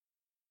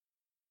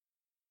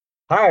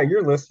Hi,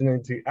 you're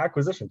listening to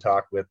Acquisition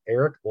Talk with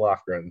Eric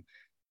Lofgren.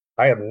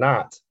 I am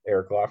not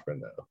Eric Lofgren,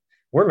 though.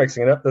 We're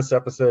mixing it up this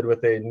episode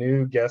with a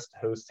new guest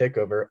host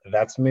takeover.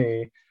 That's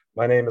me.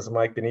 My name is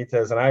Mike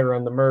Benitez, and I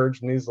run the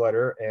Merge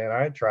newsletter, and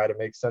I try to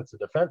make sense of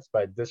defense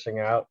by dishing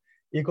out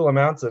equal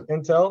amounts of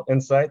intel,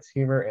 insights,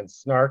 humor, and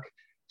snark.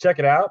 Check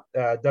it out,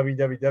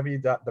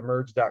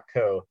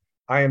 www.themerge.co.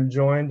 I am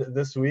joined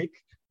this week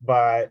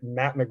by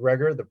Matt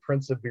McGregor, the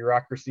Prince of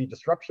Bureaucracy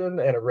Disruption,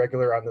 and a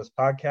regular on this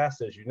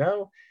podcast, as you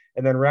know.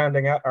 And then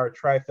rounding out our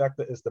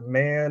trifecta is the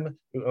man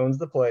who owns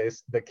the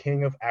place, the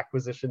king of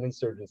acquisition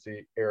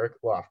insurgency, Eric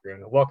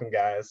Lofgren. Welcome,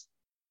 guys.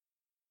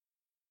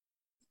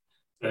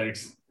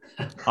 Thanks.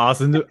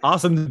 Awesome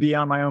to be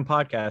on my own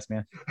podcast,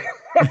 man.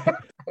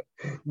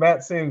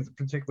 Matt seems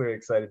particularly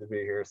excited to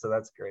be here, so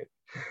that's great.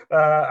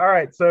 All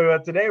right, so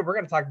today we're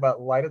going to talk about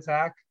Light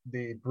Attack,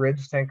 the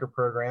bridge tanker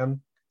program,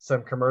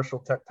 some commercial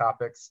tech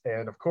topics,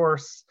 and of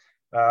course,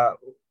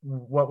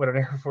 what would an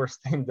Air Force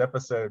themed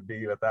episode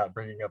be without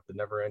bringing up the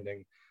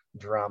never-ending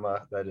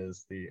drama that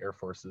is the Air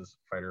Force's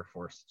fighter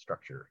force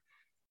structure?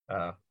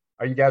 Are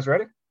you guys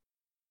ready?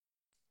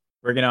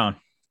 Bring it on.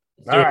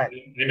 All right.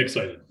 I'm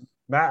excited.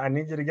 Matt, I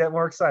need you to get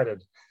more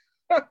excited.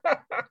 All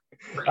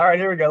right,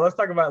 here we go. Let's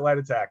talk about Light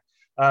Attack.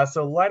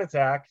 So Light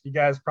Attack, you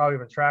guys probably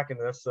been tracking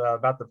this,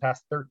 about the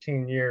past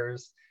 13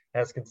 years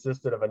has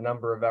consisted of a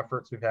number of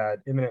efforts. We've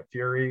had Imminent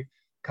Fury,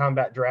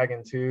 Combat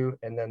Dragon 2,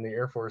 and then the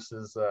Air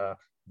Force's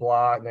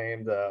blah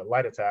named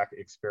Light Attack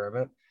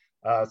experiment.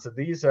 So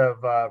these have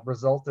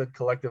resulted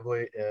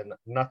collectively in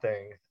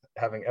nothing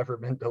having ever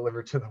been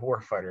delivered to the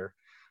warfighter.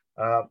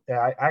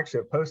 I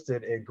actually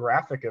posted a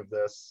graphic of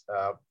this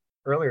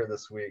earlier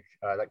this week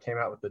that came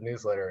out with the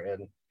newsletter,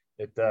 and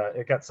it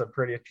got some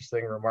pretty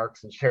interesting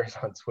remarks and shares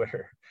on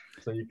Twitter.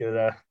 So you could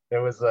it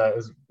was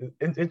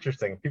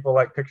interesting. People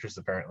like pictures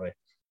apparently.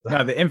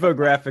 No, the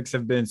infographics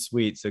have been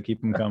sweet, so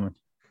keep them coming.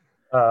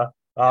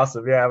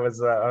 Awesome. Yeah, I was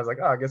like,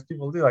 oh, I guess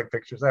people do like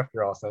pictures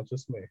after all, so it's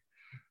just me.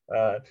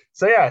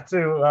 So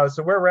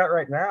where we're at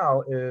right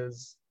now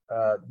is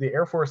the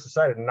Air Force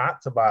decided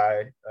not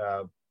to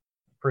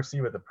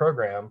proceed with the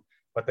program,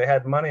 but they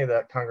had money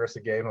that Congress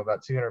had gave them,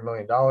 about $200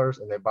 million,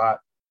 and they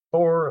bought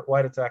 4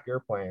 light attack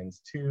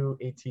airplanes, 2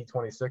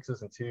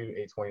 AT-26s and 2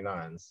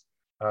 A-29s.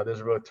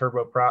 Those are both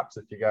turboprops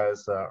if you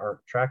guys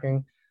aren't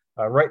tracking.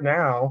 Right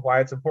now,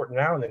 why it's important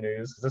now in the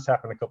news, because this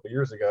happened a couple of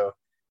years ago,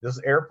 those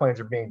airplanes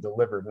are being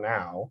delivered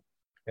now.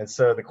 And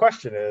so the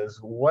question is,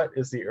 what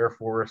is the Air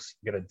Force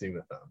going to do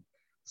with them?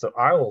 So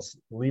I will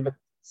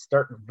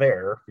start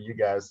there for you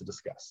guys to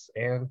discuss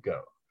and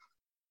go.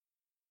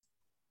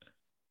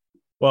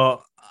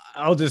 Well,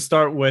 I'll just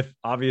start with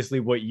obviously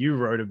what you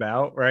wrote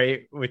about,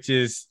 right? Which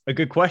is a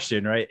good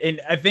question, right?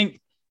 And I think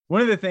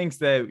one of the things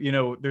that,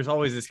 there's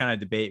always this kind of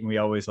debate, and we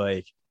always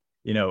I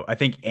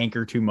think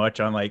anchor too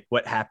much on like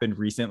what happened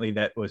recently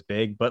that was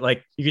big, but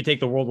like you could take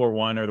the World War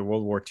I or the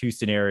World War II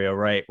scenario,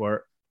 right?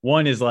 Where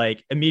one is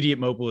like immediate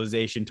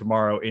mobilization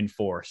tomorrow in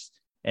force.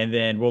 And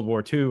then World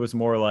War II was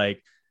more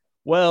like,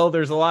 well,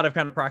 there's a lot of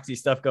kind of proxy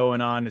stuff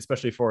going on,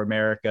 especially for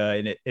America.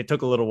 And it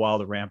took a little while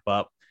to ramp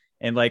up.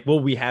 And like,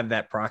 will we have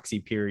that proxy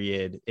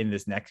period in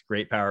this next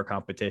great power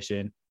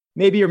competition?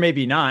 Maybe or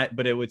maybe not,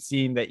 but it would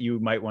seem that you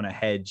might want to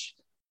hedge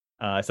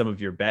some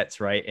of your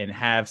bets, right? And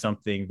have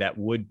something that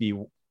would be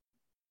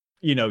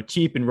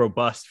cheap and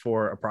robust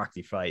for a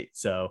proxy fight.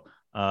 So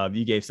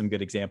you gave some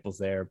good examples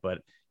there,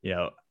 but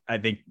I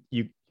think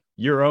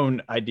your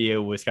own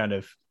idea was kind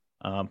of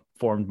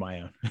formed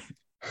my own.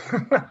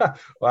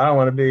 Well, I don't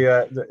want to be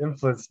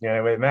influenced in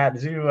any way. Matt,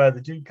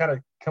 did you kind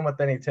of come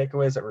with any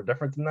takeaways that were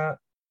different than that?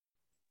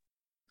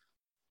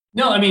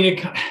 No, I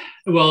mean,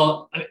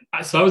 so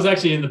I was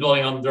actually in the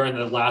building during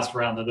the last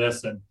round of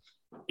this, and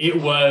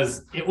it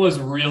was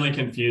really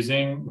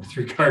confusing with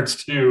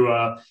regards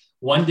to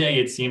one day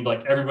it seemed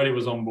like everybody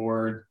was on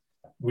board.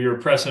 We were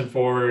pressing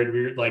forward.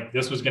 We were like,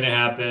 this was going to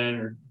happen,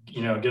 or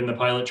getting the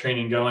pilot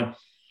training going.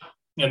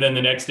 And then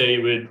the next day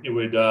it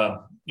would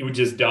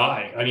just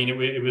die. I mean,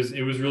 it was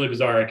really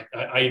bizarre.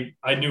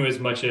 I knew as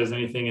much as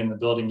anything in the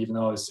building, even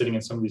though I was sitting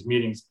in some of these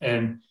meetings,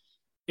 and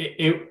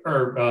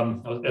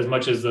as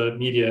much as the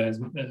media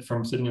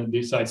from sitting in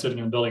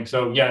the building.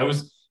 So yeah,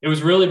 it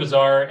was really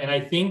bizarre. And I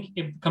think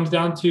it comes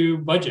down to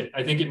budget.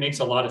 I think it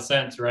makes a lot of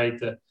sense,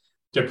 right?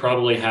 To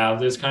probably have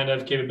this kind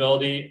of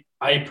capability.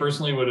 I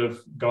personally would have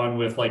gone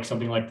with like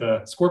something like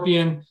the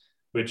Scorpion,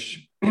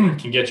 which can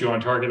get you on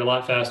target a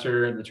lot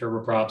faster. The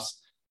turboprops,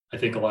 I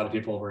think a lot of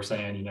people were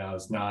saying,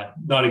 it's not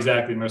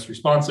exactly the most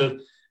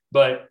responsive,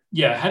 but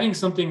yeah, having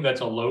something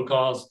that's a low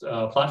cost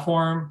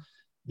platform,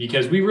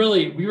 because we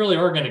really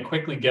are going to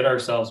quickly get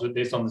ourselves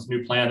based on this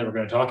new plan that we're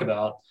going to talk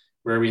about,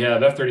 where we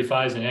have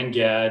F-35s and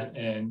NGAD.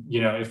 And,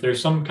 if there's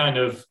some kind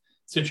of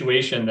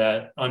situation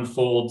that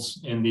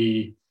unfolds in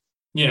the,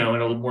 in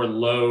a more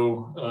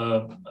low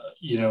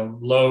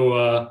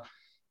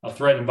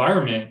threat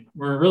environment,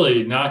 we're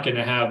really not going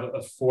to have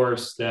a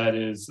force that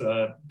is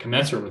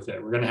commensurate with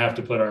it. We're going to have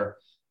to put our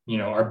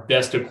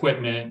best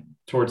equipment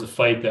towards a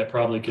fight that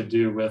probably could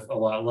do with a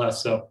lot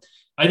less. So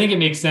I think it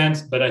makes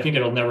sense, but I think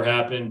it'll never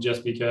happen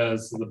just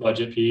because of the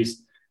budget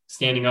piece,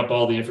 standing up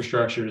all the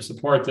infrastructure to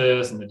support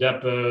this and the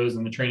depots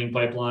and the training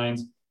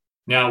pipelines.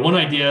 Now, one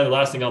idea, the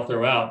last thing I'll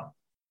throw out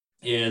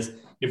is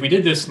if we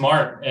did this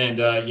smart and,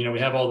 we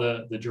have all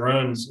the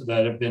drones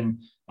that have been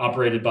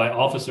operated by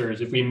officers,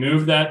 if we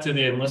move that to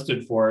the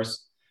enlisted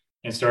force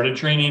and started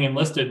training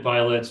enlisted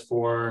pilots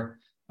for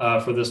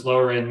this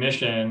lower end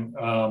mission,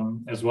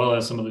 as well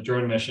as some of the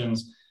drone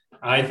missions,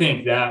 I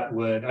think that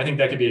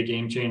could be a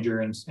game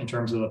changer in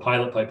terms of the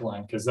pilot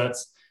pipeline, because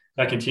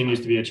that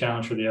continues to be a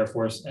challenge for the Air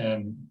Force,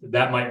 and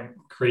that might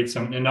create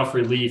enough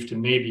relief to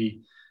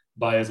maybe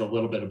buy us a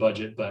little bit of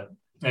budget. But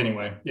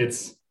anyway,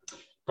 it's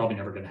probably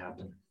never going to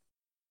happen.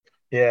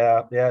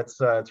 Yeah,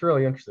 it's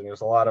really interesting.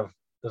 There's a lot of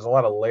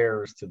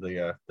layers to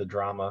the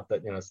drama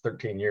that, it's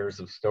 13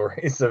 years of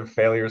stories of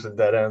failures and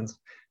dead ends,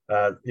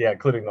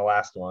 including the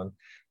last one.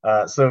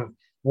 So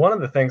one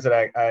of the things that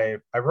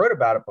I wrote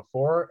about it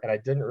before, and I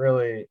didn't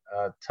really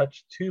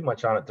touch too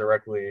much on it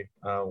directly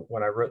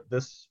when I wrote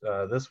this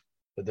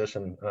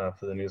edition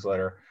for the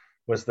newsletter,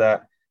 was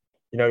that,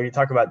 you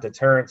talk about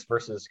deterrence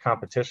versus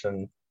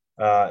competition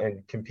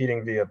and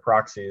competing via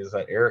proxies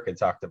that Eric had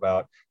talked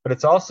about, but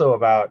it's also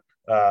about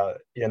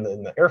in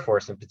the Air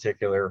Force in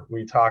particular,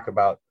 we talk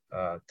about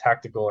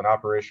tactical and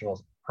operational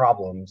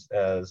problems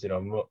as,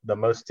 the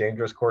most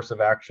dangerous course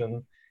of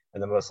action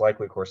and the most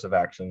likely course of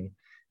action.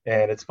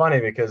 And it's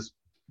funny because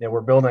we're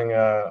building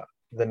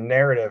the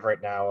narrative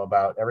right now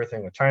about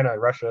everything with China,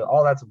 Russia,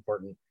 all that's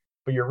important,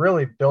 but you're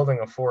really building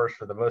a force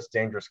for the most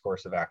dangerous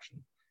course of action.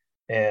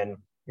 And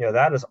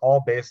that is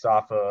all based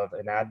off of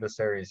an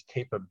adversary's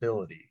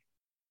capability.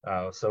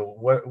 So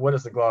what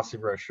does the glossy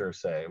brochure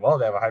say? Well,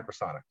 they have a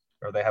hypersonic,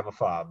 or they have a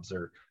FOBS,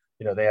 or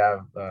they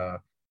have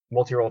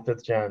multi-role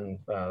 5th gen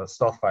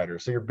stealth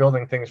fighters. So you're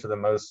building things for the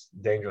most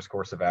dangerous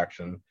course of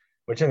action,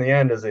 which in the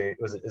end is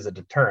a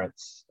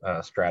deterrence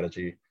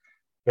strategy.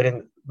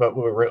 But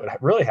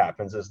what really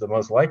happens is the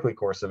most likely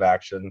course of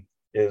action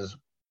is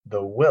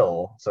the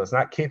will. So it's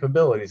not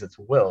capabilities, it's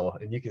will.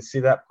 And you can see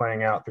that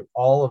playing out through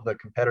all of the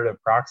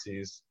competitive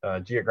proxies,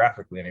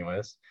 geographically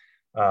anyways,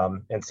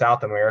 in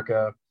South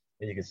America.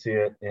 And you can see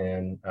it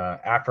in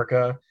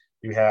Africa.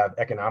 You have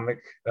economic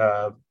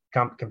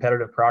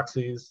competitive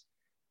proxies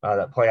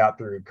that play out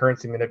through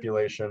currency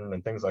manipulation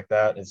and things like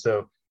that. And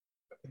so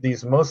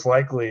these most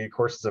likely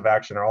courses of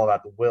action are all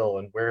about the will,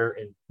 and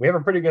we have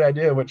a pretty good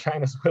idea what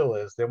China's will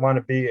is. They want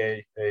to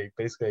be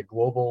basically a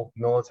global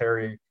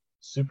military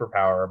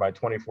superpower by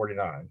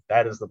 2049.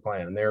 That is the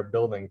plan, and they're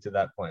building to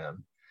that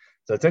plan.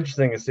 So it's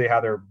interesting to see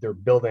how they're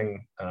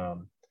building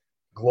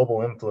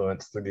global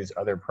influence through these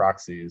other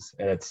proxies.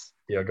 And it's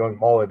going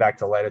all the way back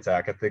to light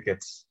attack. I think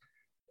it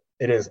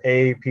is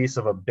a piece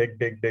of a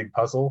big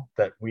puzzle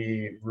that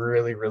we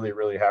really, really,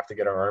 really have to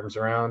get our arms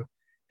around.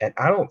 And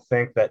I don't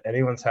think that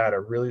anyone's had a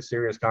really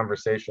serious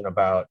conversation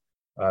about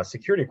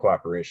security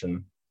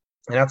cooperation.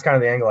 And that's kind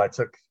of the angle I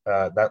took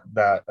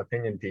that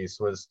opinion piece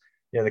was,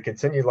 the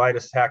continued light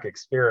attack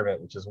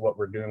experiment, which is what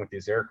we're doing with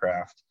these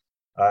aircraft.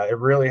 It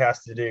really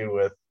has to do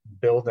with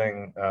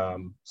building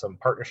some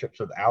partnerships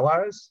with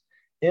allies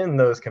in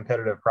those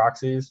competitive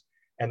proxies.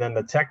 And then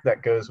the tech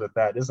that goes with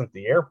that isn't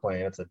the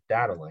airplane, it's a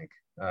data link.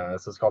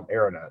 This is called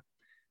Aeronet.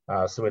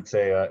 So it's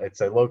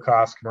a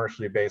low-cost,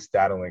 commercially based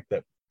data link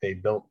that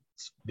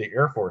the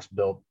Air Force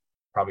built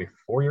probably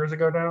 4 years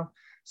ago now,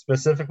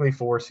 specifically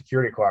for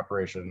security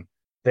cooperation.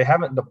 They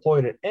haven't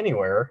deployed it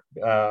anywhere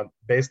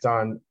based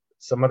on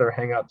some other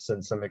hangups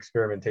and some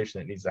experimentation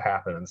that needs to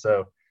happen. And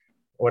so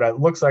what it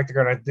looks like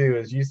they're going to do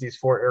is use these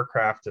 4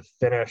 aircraft to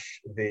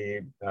finish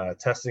the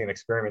testing and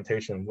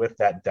experimentation with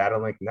that data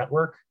link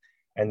network.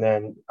 And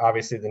then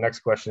obviously the next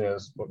question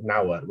is,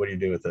 now what? What do you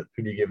do with it?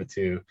 Who do you give it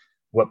to?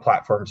 What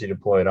platforms do you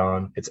deploy it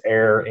on? It's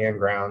air and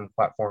ground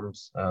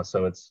platforms.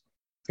 So it's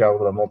got a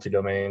little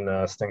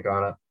multi-domain stink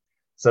on it.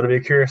 So it'll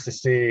be curious to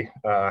see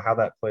how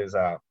that plays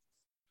out.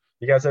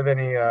 You guys have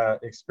any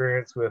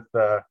experience with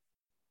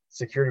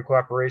security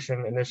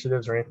cooperation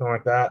initiatives or anything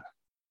like that?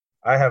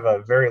 I have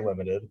a very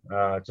limited,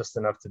 just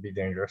enough to be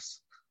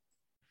dangerous.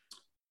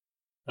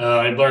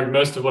 I learned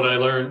most of what I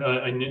learned.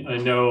 I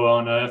know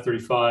on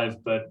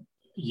F-35, but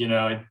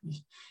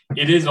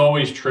it is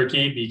always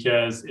tricky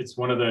because it's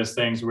one of those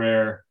things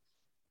where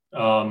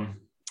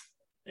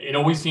it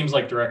always seems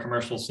like direct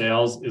commercial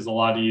sales is a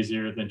lot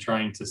easier than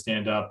trying to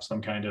stand up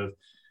some kind of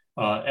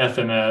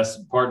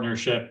FMS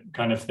partnership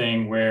kind of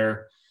thing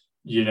where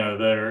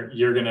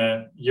you're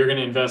gonna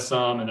invest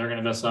some and they're gonna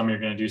invest some. You're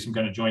gonna do some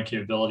kind of joint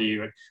capability,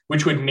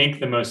 which would make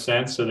the most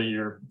sense so that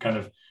you're kind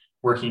of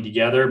working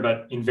together.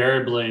 But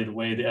invariably, the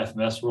way the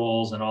FMS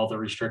rolls and all the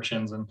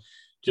restrictions and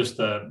just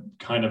the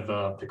kind of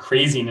the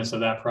craziness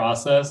of that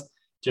process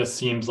just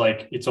seems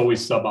like it's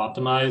always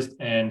sub-optimized,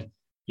 and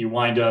you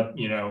wind up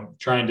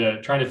trying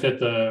to fit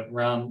the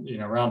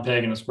round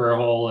peg in a square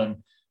hole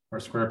or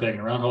square peg in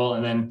a round hole,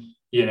 and then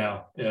you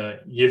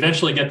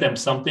eventually get them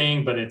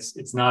something, but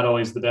it's not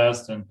always the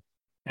best. And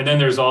then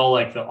there's all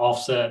like the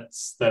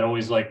offsets that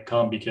always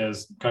come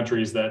because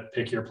countries that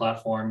pick your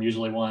platform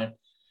usually want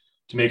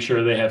to make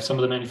sure they have some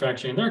of the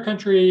manufacturing in their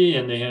country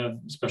and they have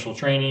special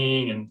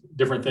training and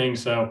different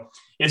things. So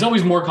it's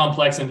always more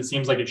complex than it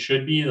seems like it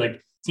should be. Like,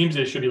 it seems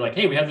it should be like,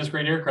 hey, we have this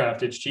great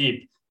aircraft, it's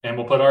cheap, and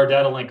we'll put our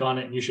data link on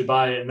it and you should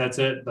buy it, and that's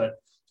it. But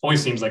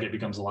always seems like it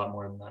becomes a lot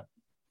more than that.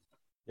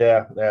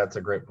 Yeah, that's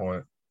a great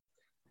point.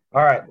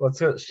 All right,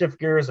 let's shift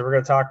gears. We're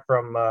going to talk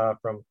from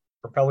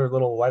propeller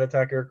little light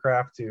attack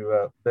aircraft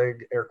to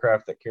big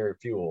aircraft that carry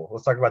fuel.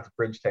 Let's talk about the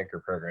bridge tanker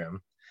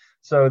program.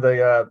 So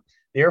the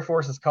Air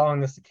Force is calling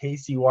this the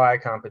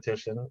KCY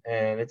competition,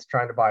 and it's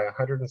trying to buy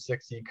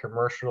 160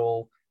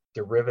 commercial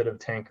derivative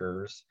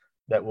tankers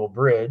that will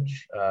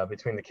bridge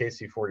between the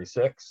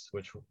KC-46,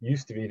 which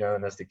used to be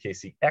known as the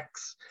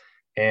KCX,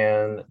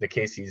 and the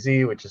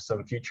KCZ, which is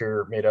some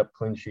future made-up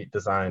clean sheet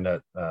design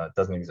that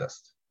doesn't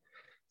exist.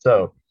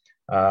 So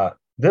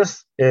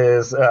this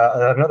is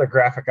another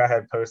graphic I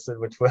had posted,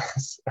 which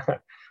was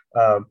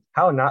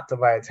how not to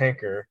buy a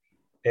tanker.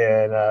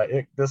 And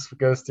this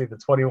goes through the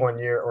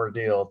 21-year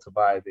ordeal to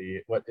buy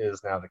what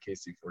is now the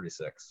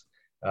KC-46.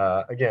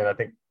 Again, I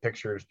think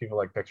people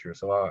like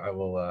pictures, so I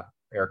will,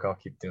 Eric, I'll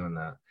keep doing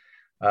that.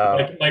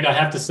 Like I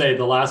have to say,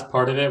 the last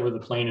part of it where the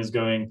plane is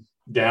going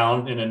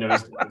down in a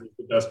nose is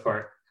the best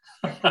part.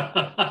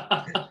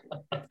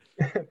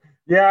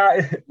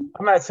 Yeah,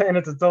 I'm not saying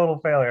it's a total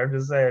failure. I'm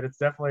just saying it's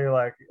definitely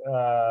like,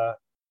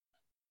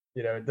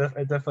 it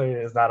definitely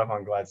is not up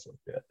on glide slope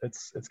yet.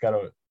 It's got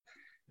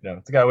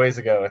a ways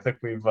to go. I think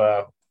we've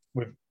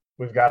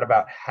got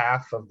about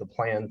half of the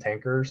planned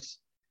tankers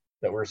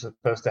that we're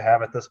supposed to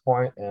have at this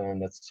point,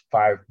 and it's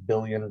 $5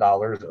 billion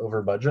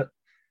over budget.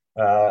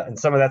 And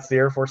some of that's the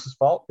Air Force's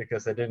fault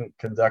because they didn't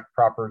conduct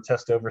proper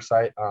test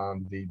oversight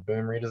on the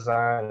boom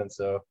redesign, and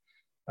so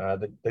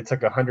they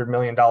took $100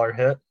 million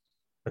hit.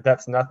 But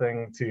that's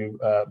nothing to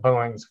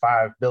Boeing's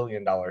 $5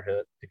 billion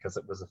hit because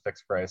it was a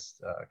fixed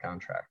price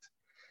contract.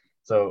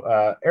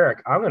 So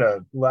Eric, I'm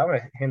gonna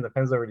hand the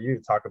pens over to you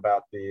to talk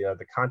about the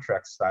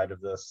contract side of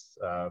this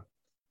and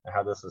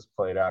how this has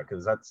played out,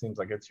 because that seems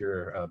like it's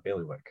your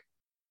bailiwick.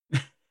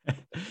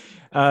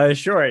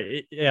 Sure.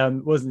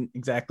 Wasn't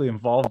exactly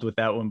involved with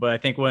that one, but I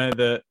think one of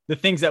the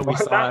things that we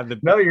saw.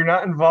 No, you're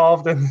not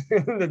involved in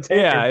the tanker.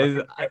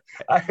 Yeah,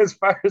 as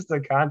far as the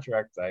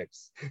contract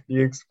types,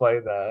 you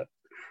explain that.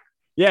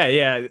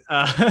 Yeah.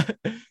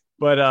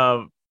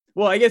 But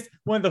well, I guess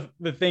one of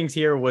the things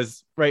here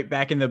was right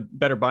back in the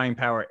better buying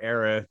power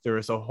era, there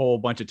was a whole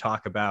bunch of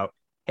talk about,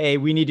 hey,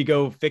 we need to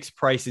go fixed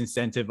price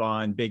incentive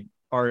on big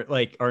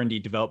R&D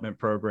development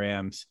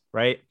programs,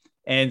 right?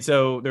 And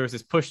so there was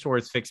this push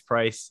towards fixed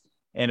price.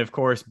 And of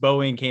course,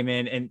 Boeing came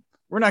in, and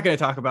we're not going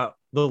to talk about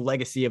the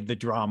legacy of the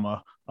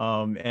drama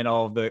and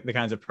all of the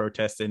kinds of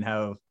protests and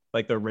how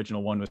like the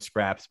original one was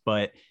scrapped.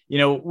 But,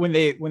 when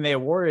they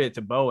awarded it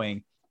to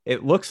Boeing,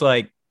 it looks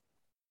like,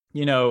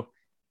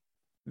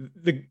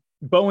 the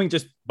Boeing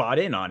just bought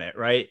in on it,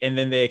 right? And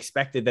then they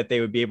expected that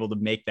they would be able to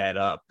make that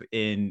up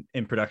in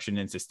production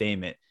and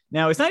sustainment.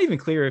 Now, it's not even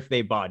clear if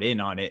they bought in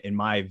on it, in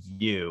my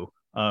view,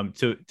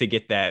 to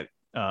get that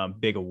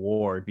big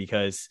award,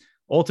 because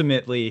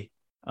ultimately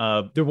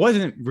there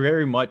wasn't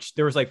very much.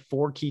 There was like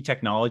 4 key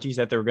technologies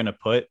that they were going to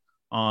put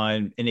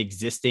on an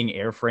existing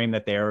airframe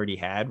that they already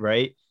had,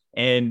 right?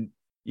 And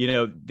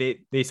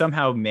they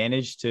somehow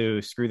managed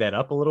to screw that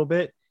up a little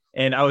bit.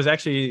 And I was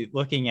actually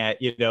looking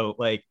at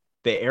like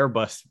the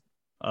Airbus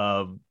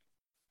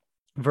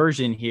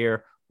version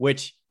here,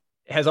 which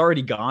has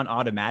already gone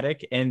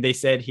automatic, and they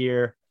said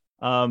here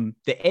the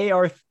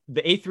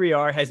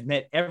A3R has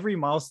met every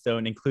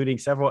milestone, including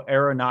several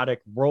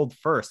aeronautic world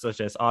firsts,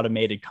 such as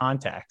automated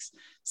contacts.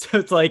 So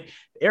it's like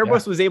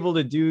Airbus was able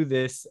to do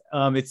this.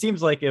 It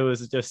seems like it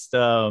was just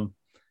I'm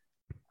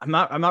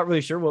not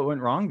really sure what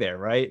went wrong there,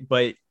 right?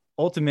 But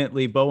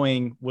ultimately,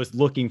 Boeing was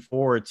looking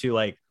forward to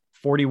like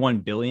 41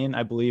 billion,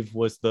 I believe,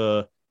 was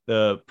the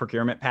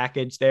procurement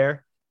package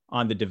there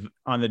on the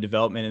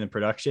development and the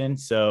production.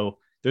 So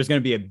there's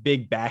going to be a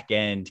big back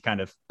end kind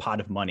of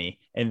pot of money.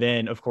 And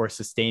then of course,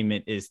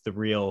 sustainment is the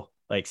real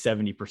like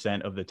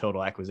 70% of the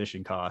total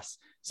acquisition costs.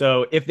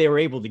 So if they were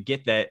able to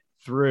get that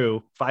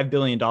through, $5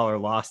 billion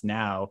loss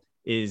now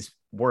is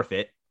worth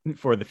it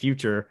for the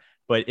future.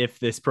 But if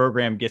this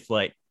program gets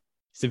like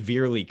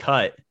severely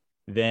cut,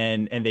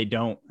 then, and they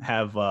don't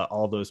have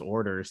all those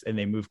orders, and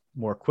they move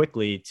more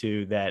quickly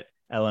to that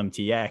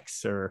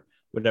LMTX or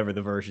whatever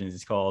the version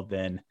is called,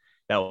 then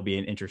that will be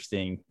an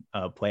interesting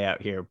play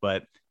out here.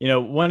 But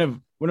one of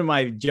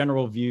my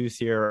general views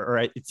here, or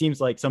it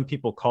seems like some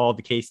people call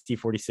the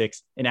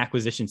KC-46 an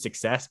acquisition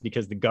success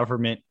because the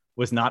government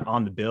was not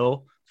on the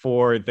bill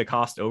for the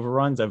cost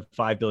overruns of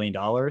 $5 billion.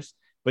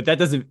 But that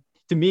doesn't,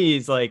 to me,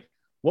 is like,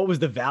 what was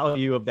the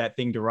value of that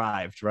thing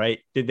derived, right?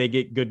 Did they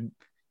get good,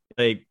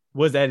 like,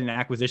 was that an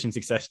acquisition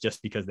success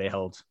just because they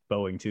held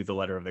Boeing to the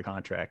letter of the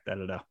contract? I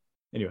don't know.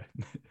 Anyway.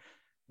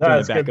 No,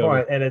 that's a good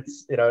point. And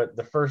it's,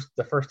 the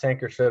first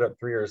tanker showed up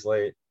 3 years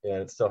late, and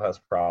it still has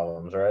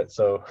problems, right?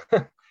 So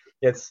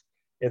it's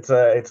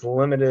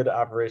limited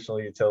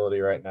operational utility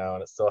right now,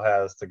 and it still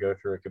has to go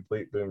through a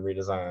complete boom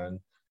redesign.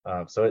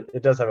 So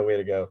it does have a way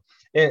to go.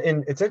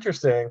 And it's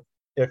interesting.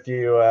 if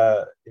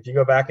you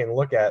go back and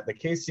look at the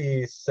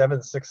KC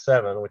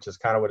 767, which is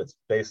kind of what it's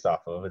based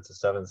off of, it's a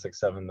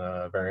 767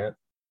 variant.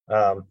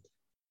 Um,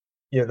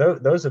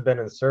 those have been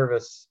in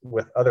service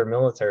with other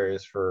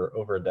militaries for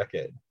over a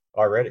decade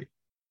already.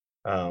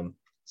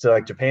 So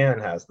like Japan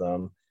has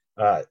them.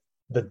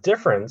 The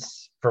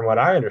difference, from what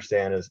I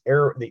understand, is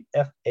the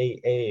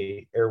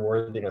FAA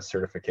airworthiness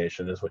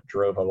certification is what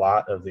drove a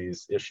lot of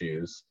these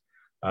issues,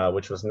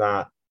 which was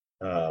not.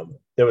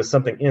 There was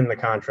something in the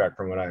contract,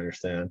 from what I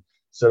understand.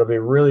 So it'll be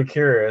really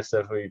curious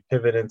if we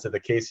pivot into the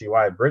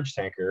KCY bridge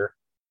tanker.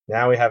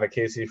 Now we have a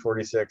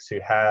KC-46 who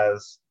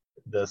has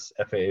this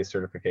FAA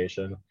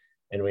certification,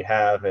 and we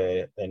have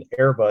an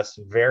Airbus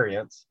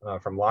variant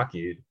from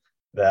Lockheed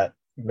that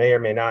may or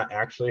may not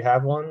actually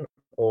have one,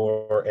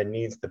 or it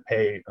needs to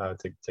pay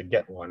to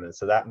get one. And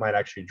so that might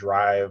actually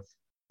drive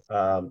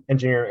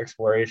engineering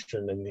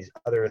exploration and these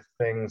other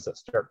things that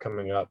start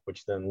coming up,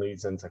 which then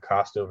leads into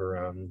cost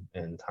overrun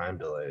and time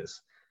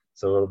delays.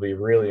 So it'll be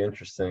really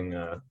interesting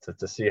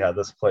to see how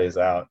this plays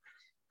out.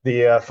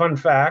 The fun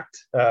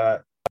fact,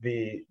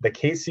 the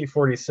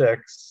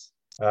KC-46,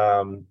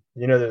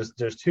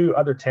 there's two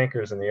other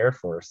tankers in the Air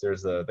Force.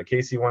 There's the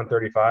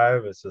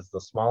KC-135, this is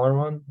the smaller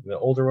one, the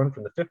older one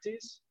from the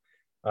 50s,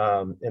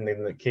 and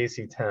then the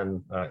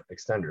KC-10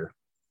 extender.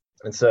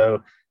 And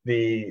so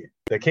the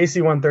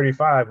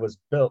KC-135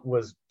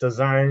 was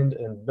designed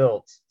and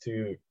built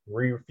to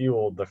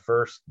refuel the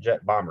first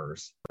jet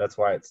bombers. That's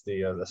why it's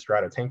the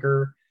Strata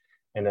tanker,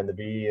 and then the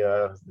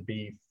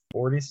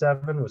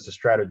B-47 was the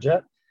Strata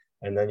jet,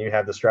 and then you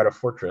have the Strata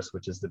Fortress,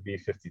 which is the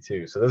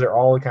B-52. So those are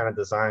all kind of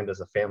designed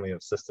as a family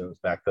of systems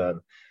back then.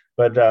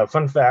 But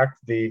fun fact,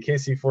 the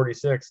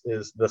KC-46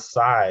 is the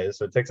size,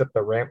 so it takes up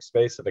the ramp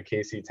space of a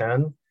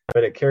KC-10,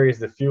 but it carries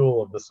the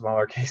fuel of the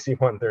smaller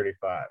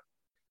KC-135.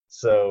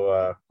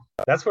 So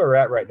that's where we're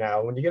at right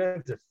now. When you get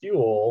into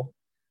fuel,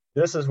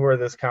 this is where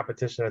this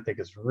competition, I think,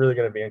 is really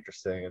going to be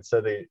interesting. And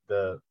so the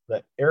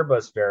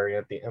Airbus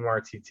variant, the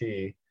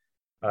MRTT,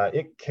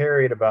 it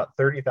carried about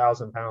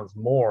 30,000 pounds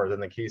more than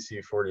the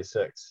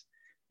KC-46.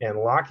 And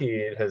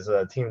Lockheed has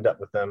teamed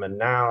up with them, and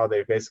now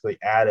they've basically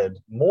added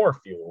more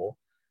fuel.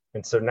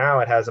 And so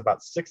now it has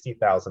about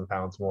 60,000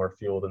 pounds more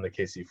fuel than the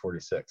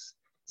KC-46.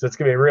 So it's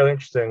going to be really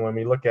interesting when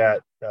we look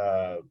at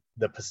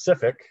the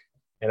Pacific,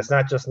 and it's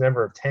not just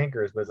number of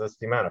tankers, but it's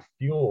the amount of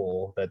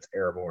fuel that's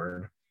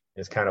airborne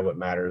is kind of what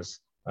matters.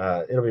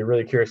 It'll be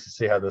really curious to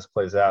see how this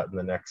plays out in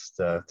the next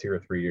 2 or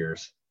 3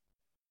 years.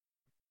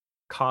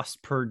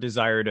 Cost per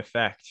desired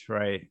effect,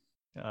 right?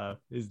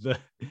 Is the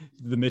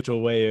Mitchell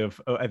way of,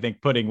 I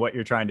think, putting what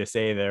you're trying to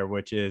say there,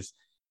 which is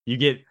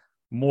you're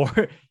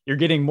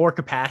getting more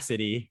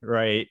capacity,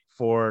 right,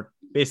 for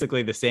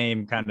basically the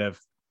same kind of,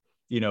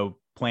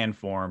 plan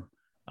form.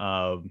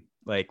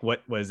 Like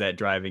what was that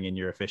driving in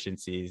your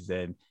efficiencies?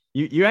 And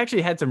you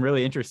actually had some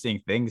really interesting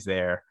things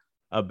there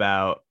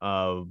about,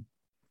 how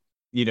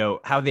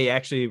they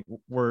actually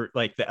were,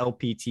 like, the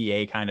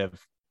LPTA kind of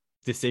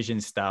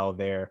decision style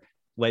there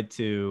led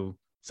to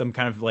some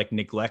kind of like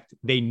neglect.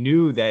 They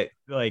knew that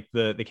like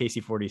the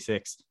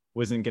KC-46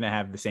 wasn't going to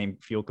have the same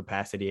fuel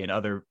capacity and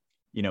other,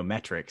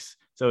 metrics.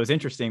 So it was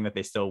interesting that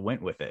they still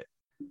went with it.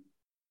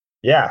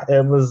 Yeah,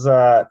 it was.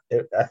 I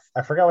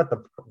forgot what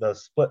the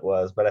split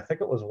was, but I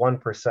think it was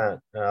 1%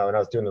 when I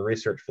was doing the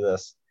research for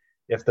this.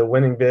 If the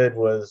winning bid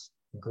was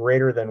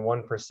greater than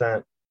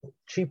 1%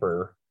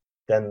 cheaper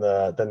than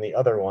the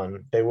other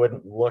one, they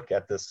wouldn't look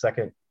at the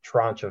second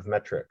tranche of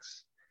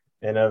metrics.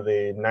 And of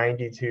the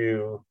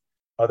 92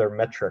 other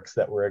metrics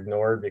that were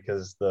ignored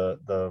because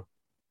the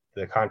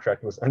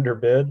contract was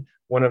underbid,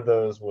 one of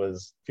those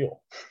was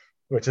fuel,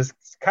 which is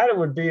kind of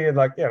would be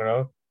like,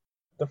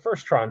 the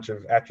first tranche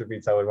of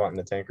attributes I would want in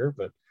a tanker,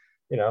 but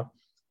they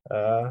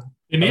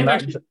may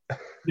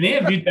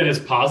have viewed that as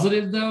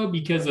positive though,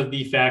 because of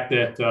the fact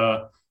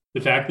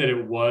that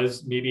it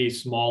was maybe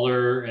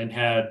smaller and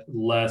had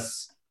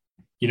less,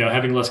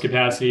 having less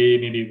capacity.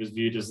 Maybe it was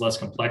viewed as less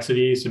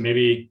complexity. So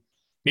maybe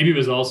it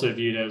was also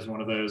viewed as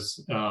one of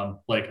those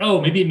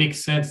maybe it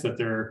makes sense that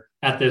they're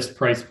at this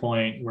price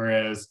point,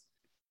 whereas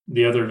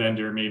the other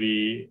vendor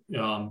maybe,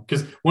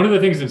 because one of the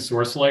things in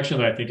source selection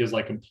that I think is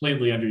like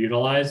completely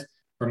underutilized,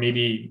 or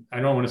maybe I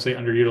don't want to say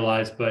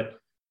underutilized, but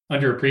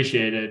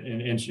underappreciated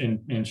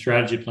in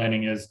strategy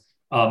planning is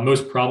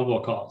most probable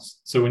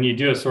cost. So when you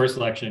do a source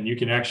selection, you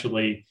can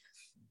actually,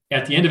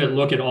 at the end of it,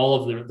 look at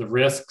all of the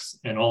risks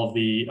and all of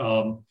the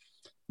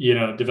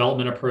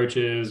development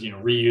approaches,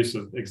 reuse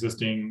of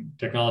existing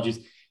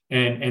technologies,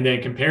 and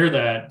then compare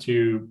that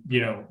to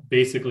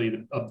basically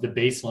the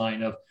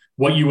baseline of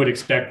what you would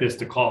expect this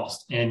to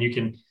cost, and you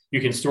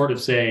can sort of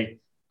say,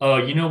 oh,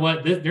 you know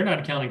what, they're not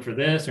accounting for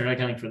this, they're not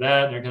accounting for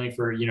that, they're accounting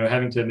for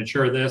having to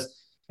mature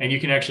this, and you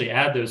can actually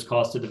add those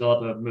costs to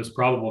develop a most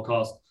probable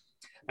cost.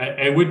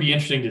 It would be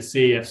interesting to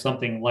see if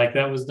something like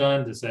that was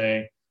done, to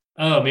say,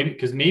 oh,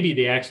 maybe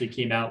they actually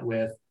came out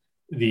with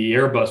the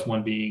Airbus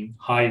one being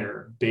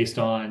higher based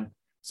on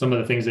some of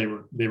the things they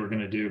were going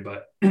to do.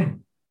 But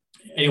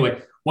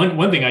anyway,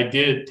 one thing I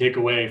did take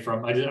away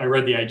from, I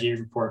read the IG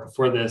report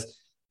before this,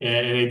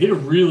 and they did a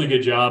really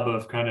good job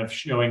of kind of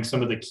showing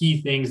some of the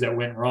key things that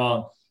went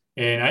wrong.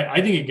 And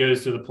I think it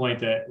goes to the point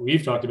that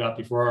we've talked about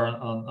before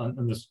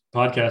on this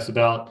podcast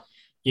about,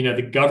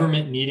 the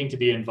government needing to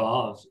be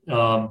involved.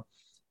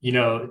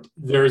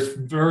 There's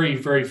very,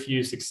 very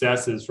few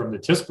successes from the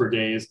TISPR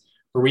days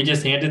where we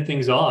just handed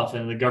things off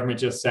and the government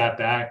just sat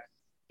back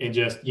and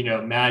just,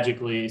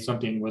 magically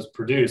something was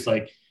produced.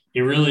 Like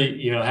it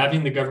really,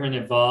 having the government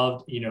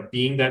involved,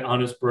 being that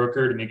honest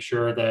broker to make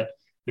sure that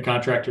the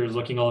contractor is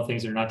looking at all the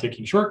things, they're not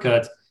taking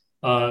shortcuts,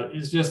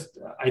 is just,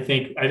 I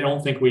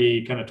don't think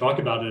we kind of talk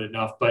about it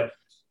enough. But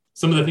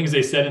some of the things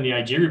they said in the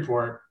IG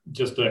report,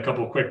 just a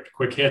couple of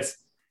quick hits,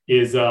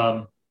 is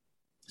so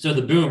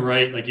the boom,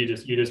 right? Like you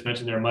just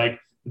mentioned there, Mike,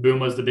 the boom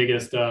was the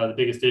biggest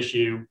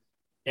issue.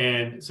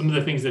 And some of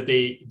the things that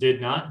they did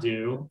not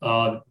do,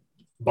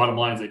 bottom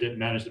line is they didn't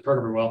manage the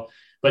program very well,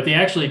 but they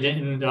actually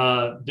didn't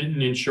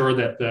ensure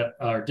that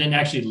or didn't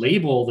actually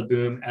label the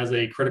boom as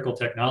a critical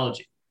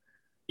technology.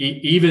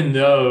 Even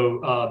though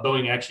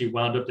Boeing actually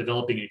wound up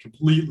developing a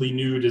completely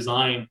new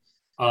design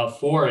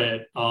for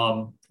it,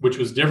 which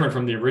was different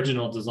from the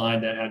original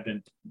design that had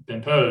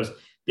been posed,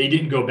 they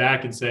didn't go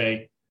back and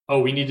say, oh,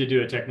 we need to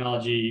do a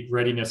technology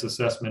readiness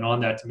assessment on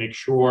that to make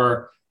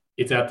sure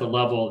it's at the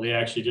level. They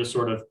actually just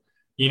sort of,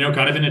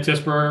 kind of in a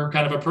TISPR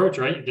kind of approach,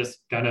 right? You just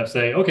kind of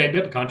say, okay,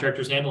 the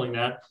contractor's handling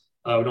that.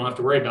 We don't have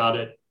to worry about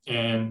it.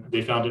 And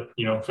they found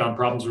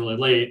problems really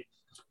late.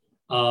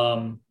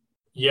 They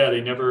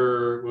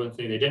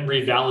didn't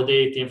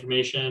revalidate the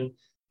information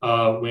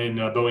when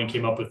Boeing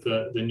came up with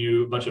the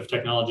new bunch of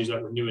technologies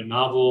that were new and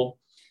novel.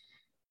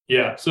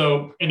 Yeah.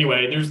 So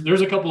anyway,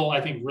 there's a couple,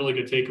 I think, really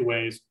good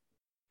takeaways.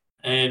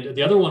 And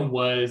the other one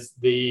was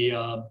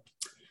the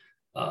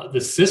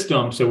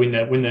system. So when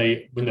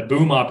the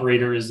boom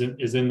operator is in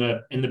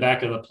the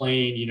back of the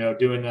plane,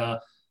 doing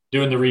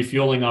the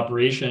refueling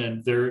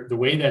operation, the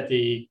way that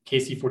the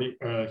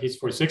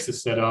KC-46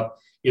 is set up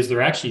is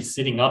they're actually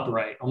sitting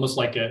upright, almost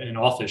like an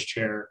office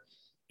chair.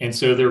 And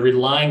so they're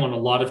relying on a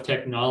lot of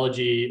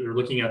technology. They're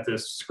looking at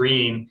this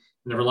screen and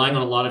they're relying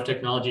on a lot of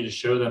technology to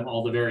show them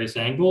all the various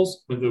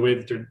angles with the way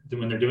that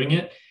when they're doing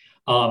it.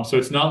 So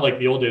it's not like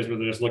the old days where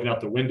they're just looking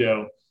out the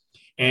window.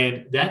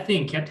 And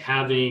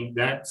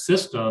that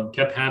system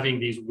kept having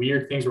these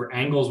weird things where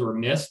angles were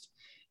missed,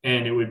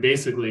 and it would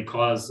basically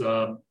cause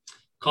the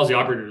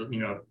operator,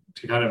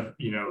 to kind of,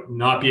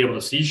 not be able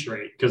to see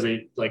straight because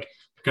they like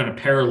kind of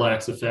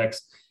parallax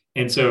effects.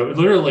 And so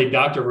literally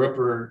Dr.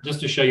 Roper,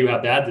 just to show you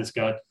how bad this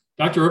got,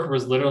 Dr. Roper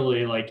was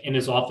literally like in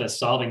his office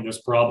solving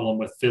this problem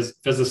with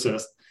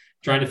physicists,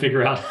 trying to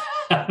figure out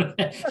how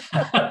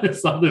to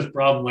solve this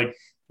problem. Like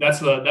that's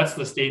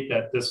the state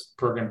that this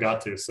program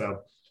got to.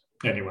 So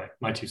anyway,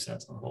 my 2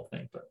 cents on the whole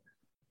thing. But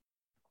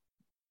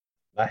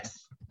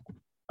nice.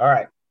 All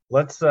right,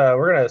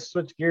 we're gonna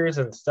switch gears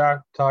and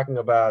start talking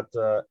about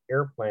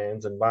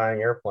airplanes and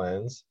buying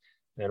airplanes,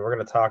 and we're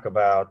gonna talk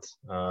about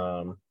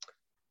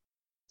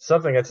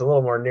something that's a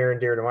little more near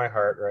and dear to my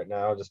heart right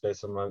now, just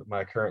based on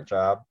my current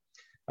job.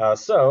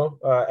 So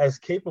as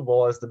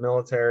capable as the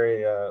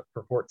military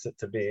purports it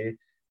to be,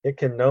 it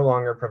can no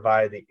longer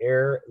provide the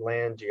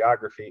air-land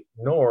geography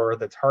nor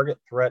the target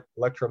threat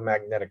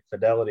electromagnetic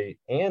fidelity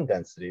and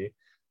density.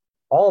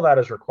 All of that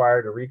is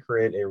required to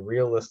recreate a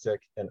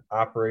realistic and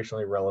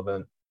operationally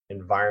relevant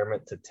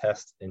environment to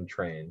test and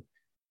train.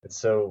 And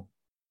so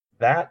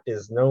that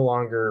is no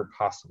longer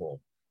possible.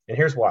 And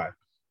here's why.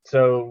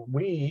 So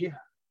we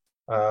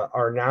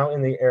are now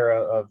in the era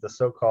of the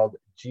so-called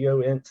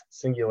GEOINT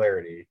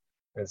singularity.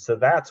 And so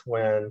that's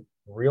when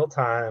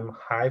real-time,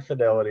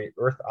 high-fidelity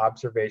Earth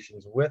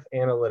observations with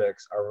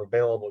analytics are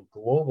available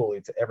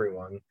globally to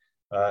everyone,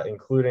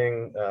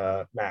 including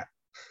Matt.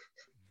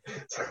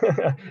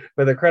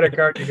 With a credit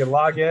card, you can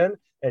log in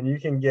and you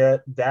can get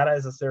data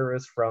as a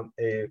service from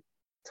a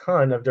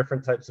ton of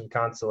different types of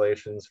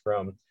constellations,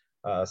 from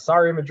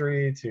SAR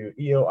imagery to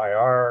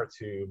EOIR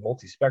to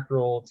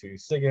multispectral to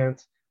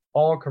SIGINT,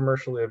 all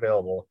commercially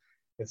available.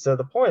 And so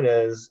the point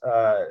is,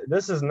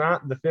 this is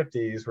not the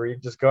 50s where you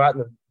just go out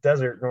in the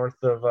desert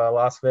north of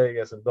Las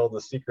Vegas and build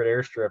a secret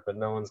airstrip and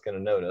no one's going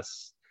to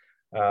notice.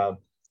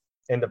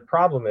 And the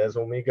problem is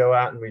when we go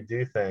out and we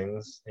do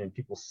things and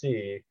people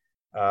see,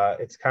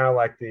 it's kind of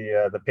like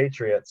the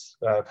Patriots.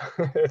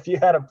 If you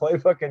had a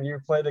playbook and you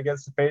played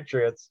against the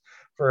Patriots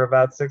for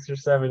about 6 or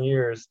 7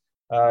 years,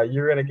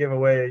 you're going to give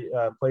away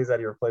plays out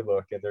of your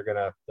playbook, and they're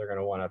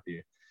gonna one up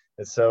you.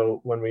 And so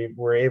when we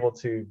were able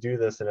to do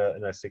this in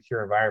a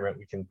secure environment,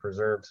 we can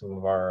preserve some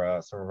of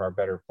our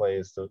better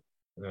plays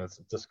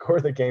to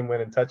score the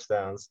game-winning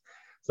touchdowns.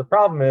 So the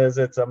problem is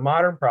it's a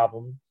modern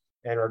problem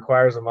and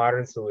requires a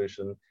modern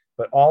solution.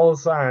 But all the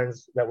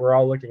signs that we're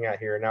all looking at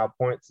here now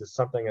point to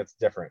something that's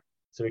different.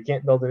 So we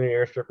can't build a new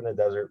airstrip in the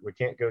desert. We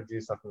can't go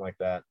do something like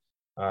that.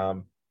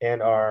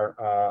 And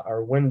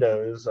our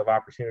windows of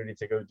opportunity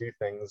to go do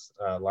things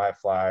live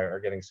fly are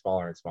getting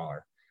smaller and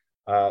smaller.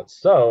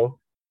 So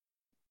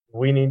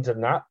we need to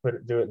not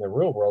do it in the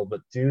real world, but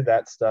do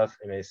that stuff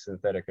in a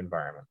synthetic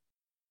environment.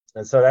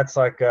 And so that's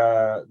like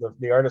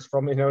the artist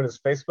formerly known as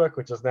Facebook,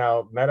 which is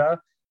now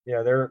Meta.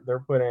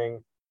 they're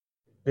putting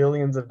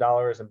billions of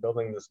dollars in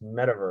building this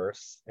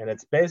metaverse, and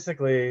it's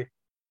basically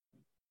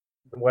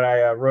what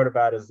I wrote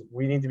about is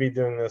we need to be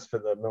doing this for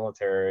the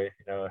military.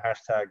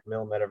 Hashtag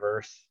mil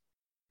metaverse.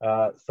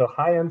 So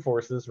high-end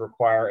forces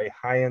require a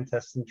high-end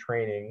test and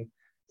training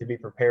to be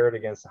prepared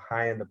against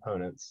high-end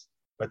opponents,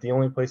 but the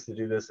only place to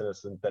do this in a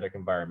synthetic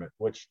environment,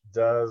 which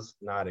does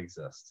not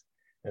exist.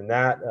 And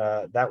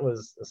that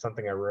was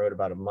something I wrote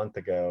about a month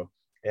ago,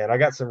 and I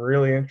got some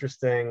really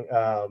interesting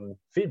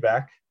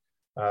feedback.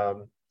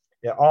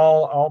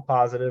 All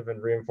positive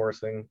and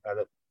reinforcing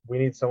that we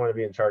need someone to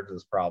be in charge of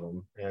this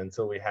problem. And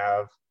until we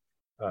have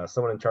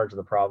someone in charge of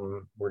the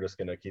problem, we're just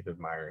going to keep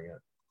admiring it.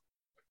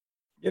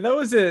 Yeah,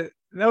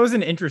 that was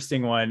an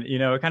interesting one.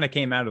 It kind of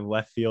came out of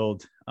left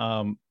field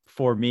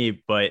for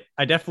me, but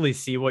I definitely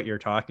see what you're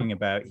talking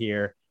about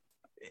here.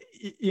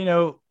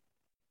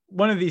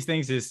 One of these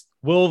things is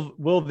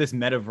will this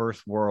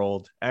metaverse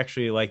world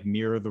actually like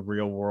mirror the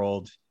real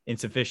world in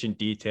sufficient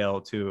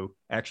detail to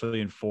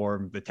actually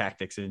inform the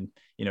tactics and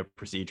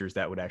procedures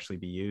that would actually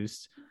be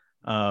used?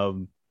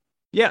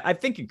 Yeah, I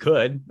think it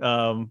could,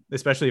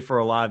 especially for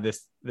a lot of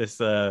this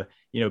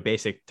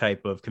basic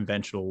type of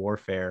conventional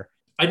warfare.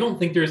 I don't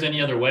think there's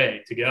any other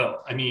way to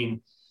go. I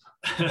mean,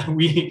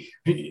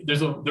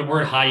 the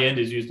word high end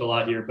is used a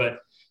lot here, but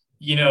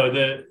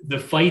the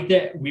fight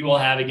that we will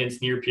have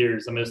against near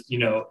peers,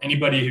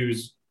 anybody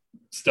who's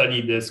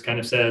studied this kind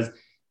of says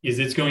is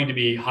it's going to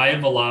be high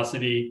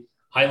velocity,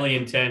 highly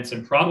intense,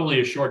 and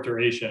probably a short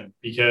duration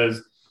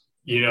because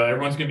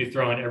everyone's going to be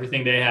throwing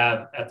everything they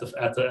have at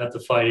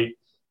the fight.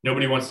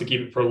 Nobody wants to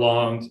keep it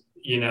prolonged,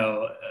 and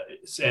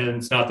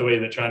it's not the way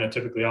that China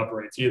typically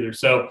operates either.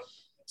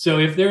 So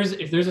if there's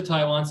a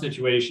Taiwan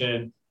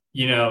situation,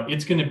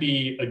 it's going to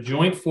be a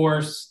joint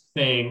force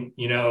thing.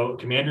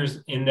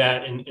 Commanders in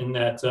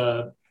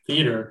that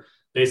theater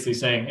basically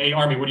saying, "Hey,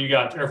 Army, what do you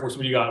got? Air Force,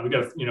 what do you got? We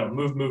got to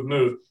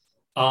move."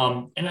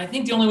 And I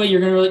think the only way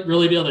you're going to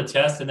really be able to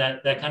test in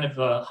that kind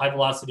of high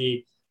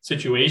velocity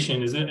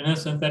situation is in a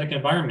synthetic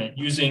environment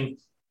using.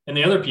 And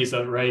the other piece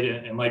of it, right?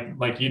 And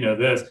Mike,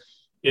 this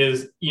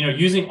is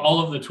using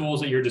all of the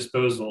tools at your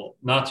disposal,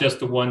 not just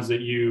the ones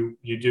that you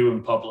do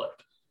in public.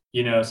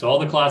 So all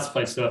the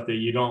classified stuff that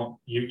you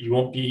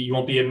won't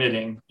be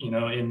emitting,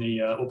 in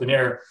the open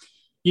air,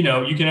 you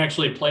can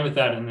actually play with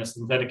that in the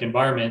synthetic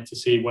environment to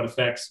see what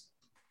effects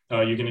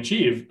you can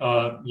achieve,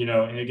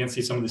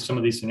 against some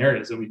of these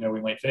scenarios that we know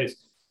we might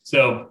face.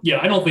 So yeah,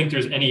 I don't think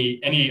there's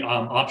any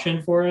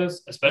option for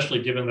us,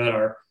 especially given that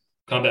our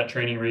combat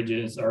training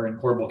ranges are in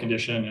horrible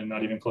condition and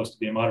not even close to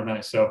being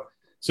modernized.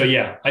 So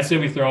yeah, I say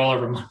we throw all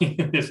of our money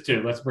in this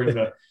too. Let's bring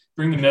the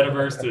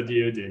metaverse to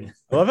DoD.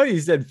 I love how you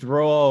said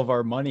throw all of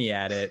our money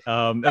at it.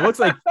 It looks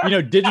like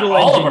digital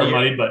all of our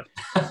money, but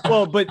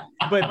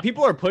but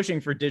people are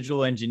pushing for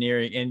digital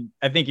engineering, and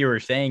I think you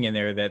were saying in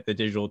there that the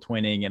digital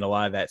twinning and a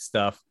lot of that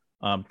stuff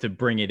to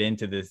bring it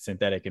into the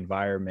synthetic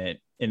environment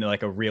in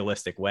like a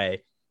realistic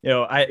way.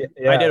 I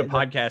did a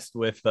podcast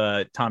with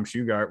Tom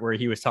Shugart where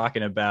he was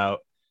talking about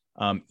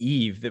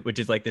Eve, which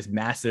is like this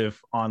massive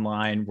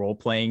online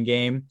role-playing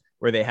game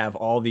where they have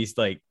all these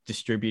like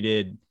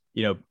distributed,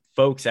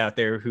 folks out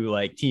there who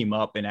like team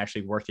up and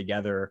actually work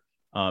together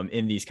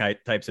in these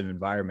types of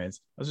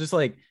environments. I was just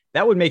like,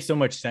 that would make so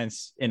much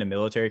sense in a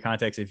military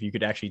context if you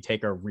could actually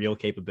take our real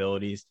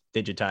capabilities,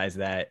 digitize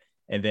that,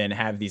 and then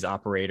have these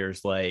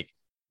operators like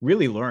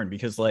really learn,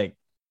 because like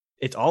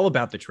it's all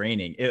about the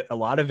training. A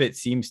lot of it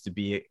seems to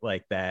be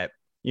like that.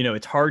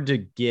 It's hard to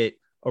get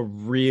a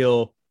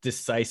real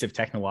decisive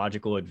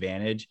technological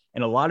advantage,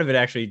 and a lot of it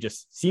actually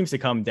just seems to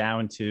come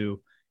down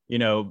to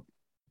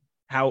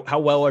how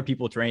well are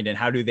people trained and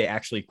how do they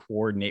actually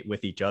coordinate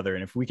with each other.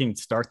 And if we can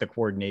start the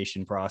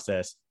coordination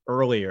process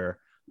earlier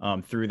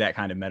through that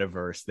kind of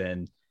metaverse,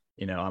 then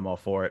I'm all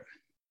for it.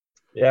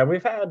 Yeah,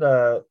 we've had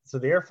so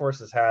the Air Force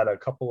has had a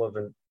couple of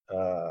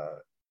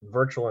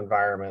virtual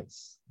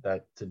environments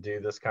that to do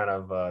this kind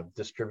of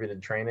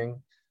distributed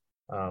training,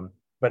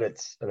 but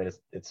it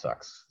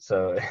sucks.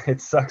 So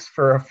it sucks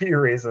for a few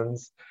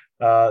reasons.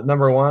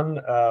 Number one,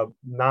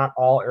 not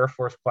all Air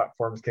Force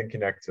platforms can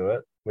connect to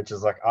it, which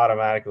is like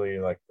automatically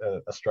like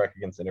a strike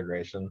against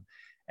integration.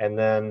 And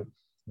then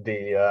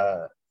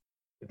the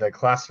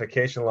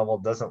classification level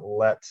doesn't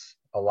let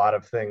a lot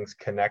of things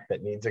connect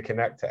that need to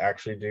connect to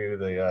actually do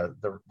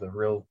the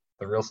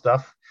real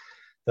stuff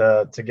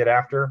to get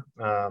after.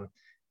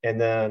 And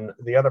then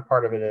the other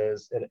part of it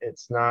is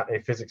it's not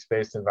a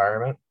physics-based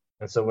environment,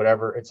 and so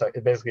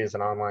it basically is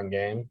an online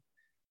game.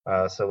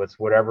 So it's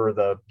whatever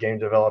the game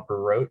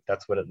developer wrote,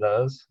 that's what it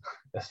does.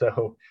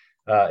 So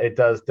it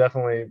does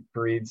definitely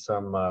breed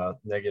some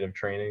negative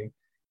training,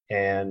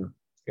 and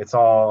it's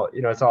all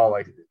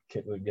like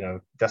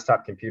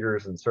desktop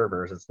computers and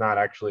servers. It's not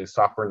actually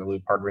software in the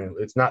loop, hardware in the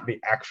loop. It's not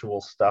the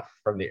actual stuff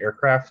from the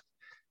aircraft,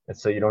 and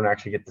so you don't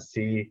actually get to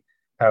see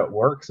how it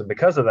works. And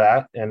because of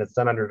that, and it's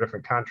done under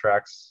different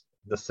contracts,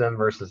 the sim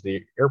versus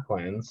the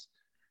airplanes,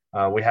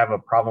 we have a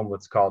problem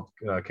what's called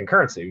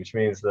concurrency, which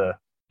means the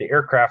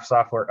aircraft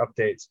software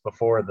updates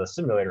before the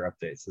simulator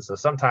updates. And so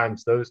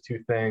sometimes those two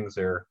things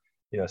are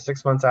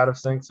 6 months out of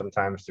sync.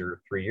 Sometimes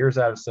they're 3 years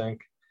out of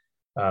sync.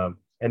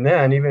 And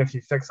then even if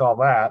you fix all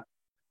that,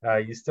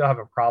 you still have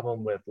a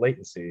problem with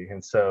latency.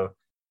 And so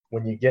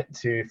when you get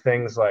to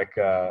things like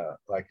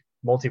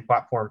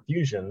multi-platform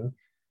fusion,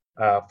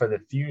 for the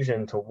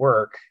fusion to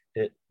work,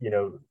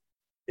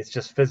 it's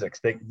just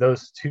physics.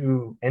 Those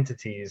two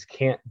entities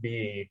can't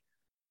be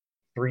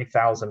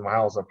 3,000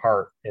 miles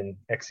apart and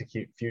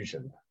execute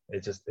fusion.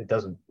 It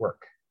doesn't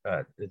work.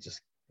 It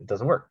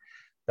doesn't work.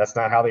 That's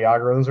not how the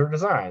algorithms are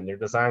designed. They're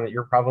designed that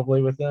you're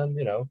probably within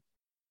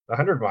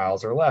 100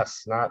 miles or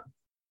less, not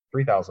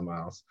 3,000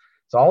 miles.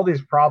 So all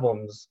these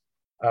problems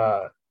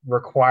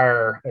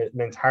require an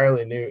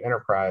entirely new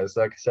enterprise.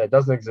 Like I said, it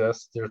doesn't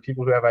exist. There's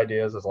people who have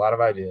ideas. There's a lot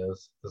of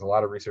ideas. There's a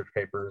lot of research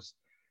papers.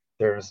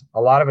 There's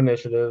a lot of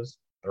initiatives.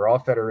 They're all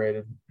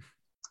federated.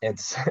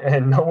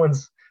 And no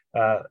one's,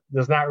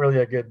 there's not really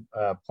a good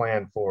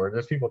plan for it.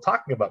 There's people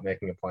talking about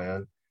making a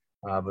plan,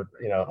 but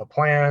a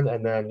plan,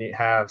 and then you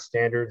have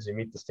standards, you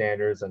meet the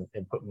standards and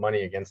put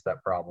money against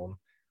that problem.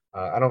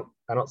 I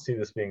don't see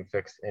this being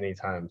fixed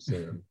anytime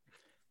soon.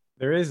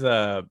 There is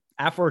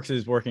AFWERX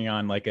is working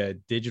on like a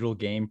digital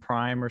game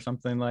prime or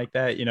something like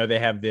that. They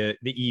have the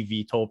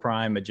eVTOL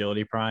prime,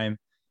 Agility prime,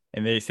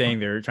 and they're saying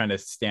they're trying to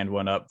stand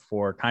one up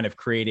for kind of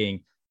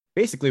creating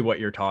basically what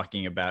you're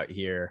talking about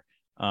here.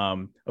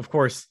 Of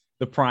course,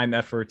 the prime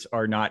efforts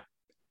are not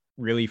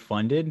really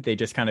funded. They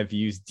just kind of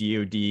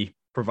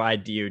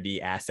provide DoD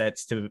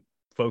assets to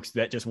folks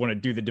that just want to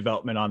do the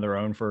development on their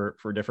own for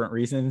different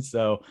reasons.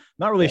 So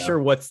not really sure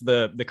what's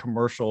the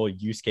commercial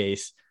use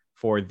case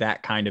for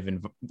that kind of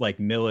like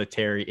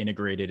military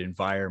integrated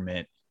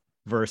environment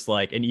versus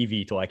like an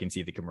eVTOL. I can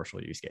see the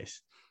commercial use case.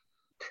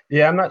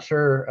 Yeah, I'm not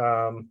sure.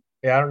 I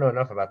don't know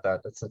enough about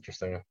that. That's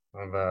interesting.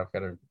 I've got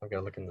to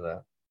look into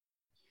that.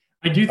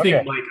 I do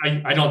think,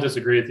 Mike, I don't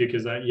disagree with you,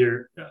 because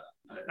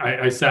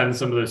I sat in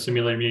some of those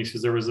simulator meetings,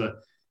 because there was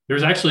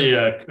actually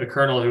a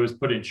colonel who was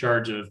put in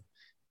charge of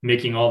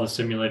making all the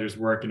simulators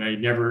work, and I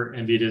never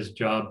envied his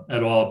job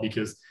at all,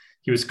 because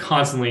he was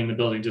constantly in the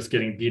building just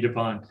getting beat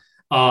upon.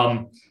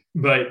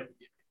 But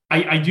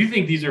I do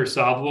think these are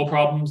solvable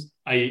problems.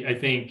 I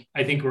think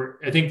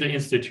the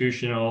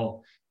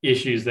institutional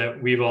issues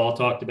that we've all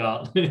talked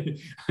about,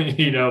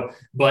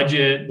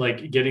 budget,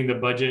 like getting the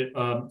budget,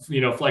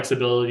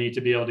 flexibility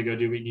to be able to go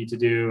do what you need to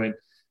do,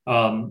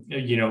 and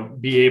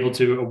be able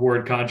to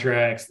award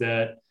contracts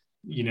that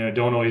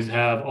don't always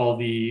have all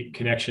the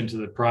connection to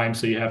the prime,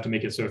 so you have to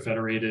make it so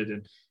federated,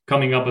 and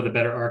coming up with a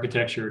better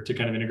architecture to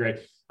kind of integrate.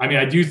 I mean,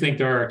 I do think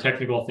there are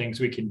technical things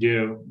we can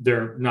do.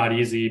 They're not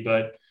easy,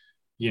 but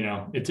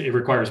it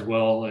requires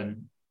will,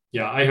 and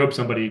I hope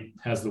somebody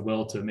has the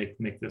will to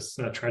make this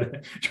try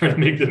to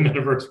make the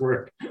metaverse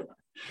work.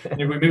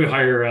 maybe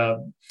hire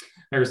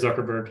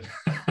Zuckerberg.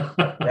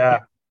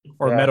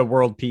 Or Meta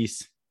World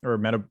Peace, or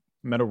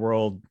Meta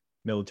World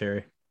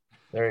Military.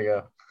 There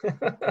you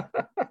go.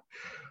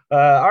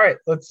 All right,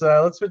 let's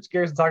switch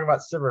gears and talk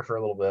about Cyber for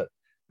a little bit.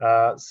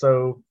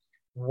 So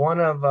one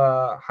of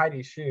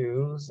Heidi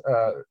Shu's,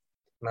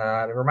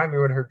 remind me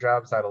what her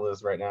job title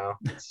is right now.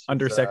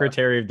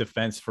 Undersecretary of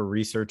Defense for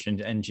Research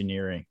and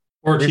Engineering,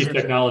 or Chief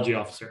Technology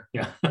Officer.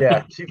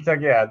 Chief Tech.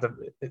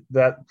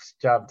 That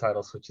job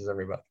title switches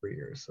every about 3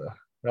 years. So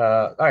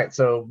all right,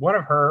 so one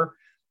of her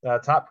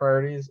top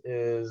priorities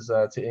is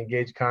to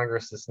engage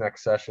Congress this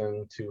next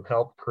session to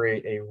help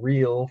create a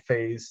real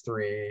Phase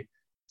 3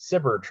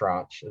 SBIR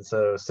tranche. It's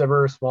a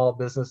SBIR, Small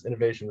Business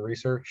Innovation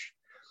Research.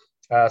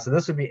 So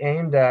this would be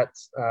aimed at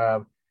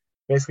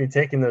basically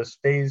taking those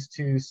Phase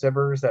 2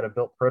 SBIRs that have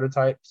built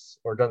prototypes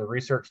or done the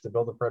research to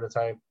build a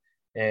prototype,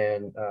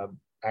 and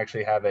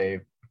actually have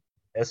a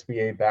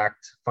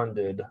SBA-backed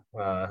funded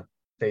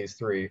Phase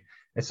 3.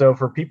 And so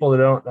for people that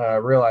don't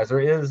realize, there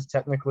is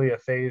technically a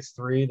Phase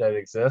 3 that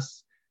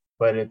exists,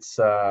 but it's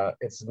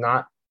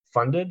not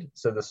funded.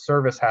 So the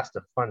service has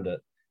to fund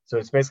it. So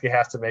it basically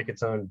has to make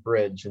its own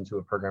bridge into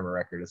a program of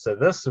record. So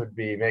this would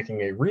be making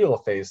a real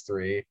Phase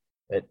 3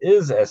 that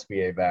is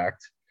SBA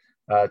backed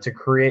to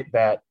create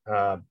that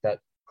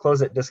close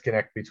that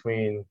disconnect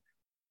between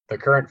the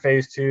current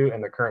Phase 2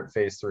 and the current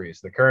Phase 3.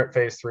 So the current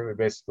Phase 3 would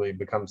basically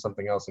become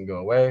something else and go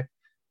away,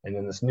 and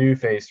then this new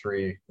Phase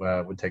 3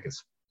 would take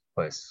its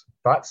place.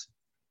 Thoughts?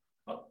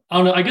 I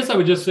don't know. I guess I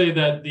would just say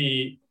that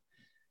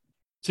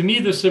to me,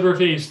 the SBIR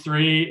Phase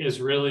 3 is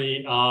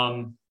really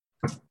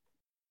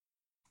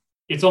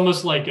it's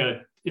almost like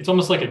a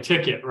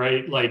ticket,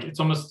 right? Like it's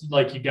almost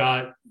like you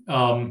got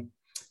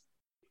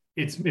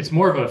it's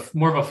more of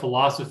a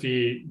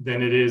philosophy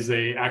than it is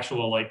a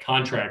actual like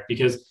contract,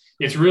 because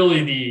it's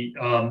really the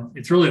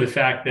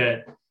fact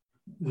that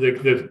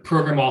the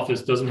program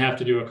office doesn't have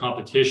to do a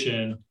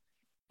competition.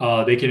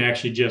 They can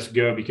actually just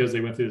go, because they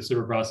went through the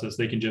SBIR process,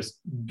 they can just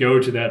go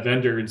to that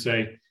vendor and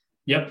say,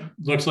 yep,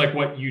 looks like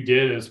what you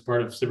did as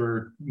part of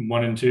SBIR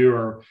 1 and 2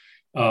 or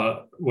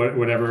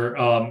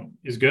whatever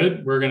is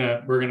good. We're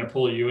gonna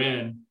pull you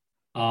in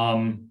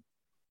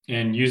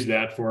and use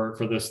that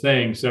for this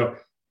thing. So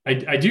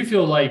I do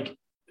feel like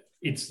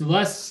it's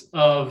less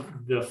of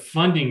the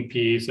funding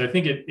piece. I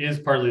think it is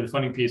partly the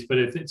funding piece, but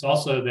it's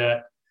also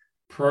that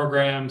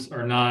programs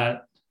are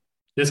not,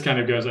 this kind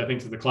of goes, I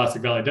think, to the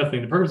classic Valley Death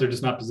thing. The programs are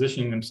just not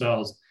positioning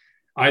themselves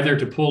either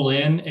to pull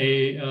in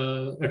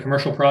a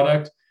commercial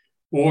product,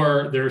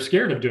 or they're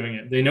scared of doing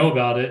it. They know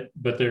about it,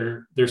 but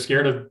they're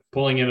scared of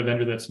pulling in a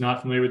vendor that's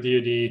not familiar with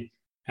DoD,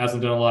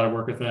 hasn't done a lot of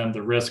work with them,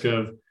 the risk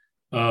of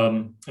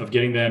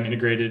getting them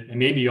integrated, and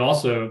maybe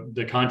also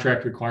the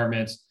contract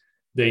requirements.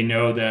 They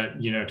know that,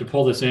 to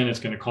pull this in, it's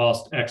going to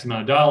cost X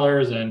amount of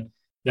dollars, and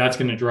that's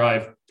going to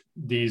drive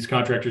these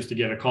contractors to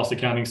get a cost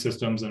accounting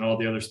systems and all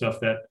the other stuff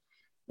that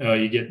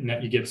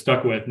you get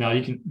stuck with. Now,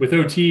 you can, with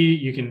OT,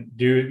 you can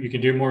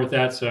do more with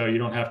that, so you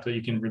don't have to.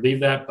 You can relieve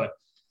that, but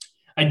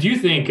I do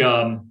think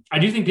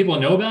people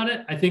know about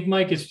it. I think,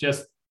 Mike, it's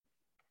just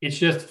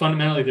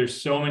fundamentally there's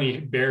so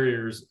many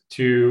barriers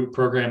to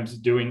programs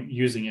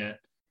using it,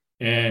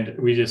 and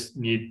we just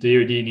need,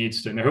 DoD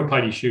needs to, and I hope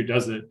HeidiShoe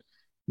does it,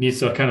 needs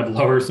to kind of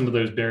lower some of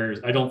those barriers.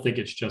 I don't think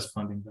it's just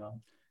funding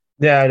though.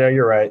 Yeah, I know,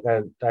 you're right.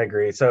 I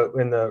agree. So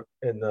in the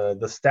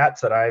stats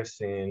that I've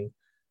seen,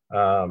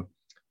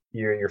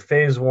 your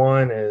phase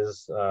one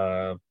is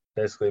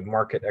basically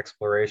market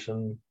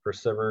exploration for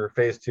SBIR.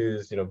 Phase two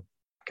is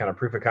kind of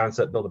proof of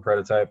concept, build a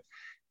prototype,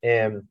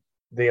 and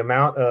the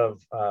amount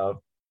of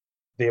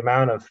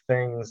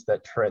things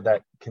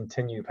that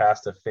continue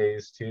past a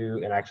phase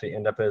two and actually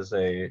end up as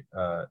a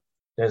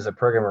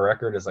program of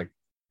record is like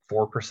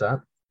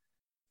 4%.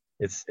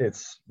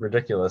 It's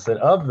ridiculous. And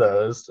of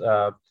those,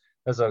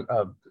 there's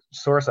a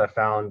source I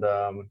found.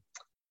 I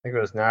think it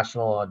was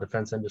National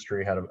Defense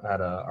Industry had an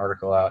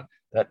article out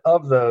that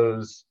of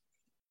those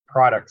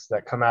products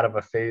that come out of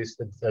a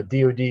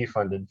DoD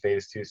funded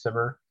phase two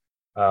SBIR,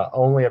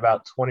 only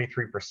about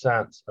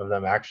 23% of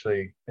them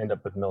actually end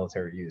up with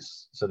military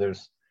use. So the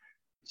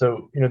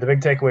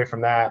big takeaway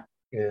from that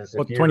is,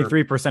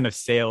 23% of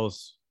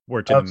sales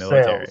were to the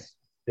military.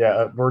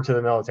 Sales, were to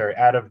the military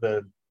out of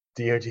the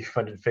DoD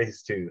funded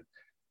phase two.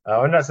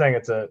 I'm not saying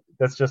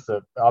that's just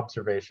an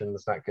observation.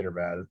 It's not good or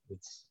bad.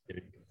 It's, you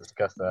can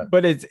discuss that.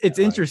 But it's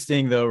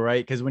interesting though,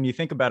 right? Because when you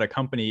think about a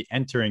company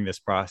entering this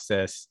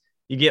process,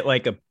 you get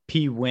like a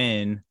P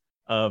win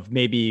of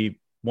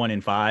maybe 1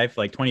 in 5,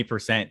 like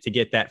 20% to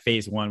get that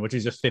phase one, which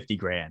is just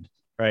 $50,000,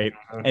 right?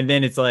 Mm-hmm. And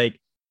then it's like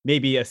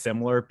maybe a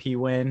similar P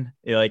win,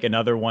 like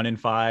another 1 in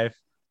 5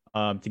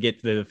 to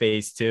get to the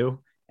phase two.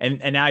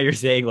 And now you're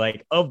saying,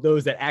 like, of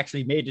those that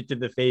actually made it to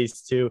the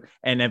phase two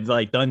and have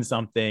like done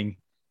something,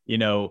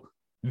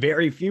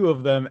 very few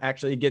of them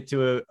actually get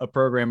to a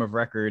program of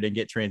record and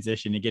get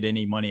transitioned and get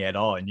any money at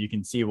all. And you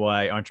can see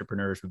why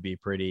entrepreneurs would be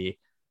pretty,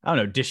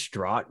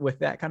 distraught with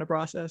that kind of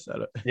process.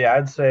 Yeah,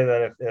 I'd say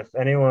that if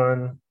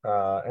anyone,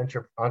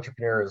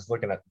 entrepreneur is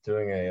looking at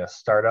doing a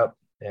startup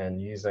and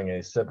using a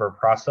SBIR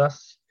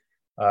process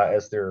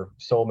as their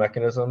sole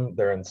mechanism,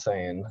 they're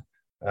insane.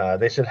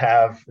 They should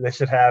have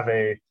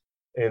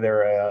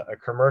either a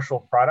commercial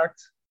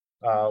product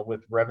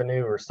with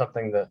revenue or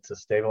something to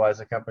stabilize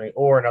the company,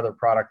 or another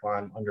product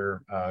line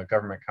under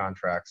government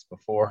contracts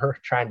before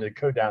trying to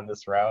go down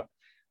this route.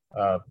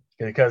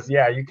 Because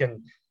you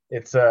can,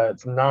 it's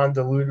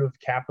non-dilutive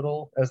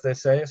capital, as they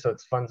say, so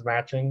it's funds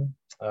matching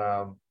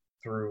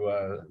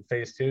through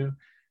phase two,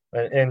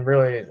 and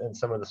really in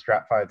some of the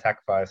StratFi,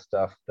 TechFi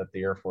stuff that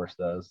the Air Force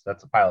does.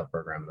 That's a pilot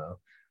program though.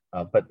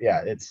 But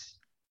yeah,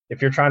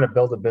 if you're trying to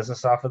build a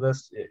business off of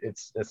this,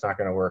 it's not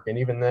going to work. And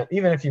even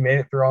if you made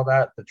it through all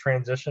that, the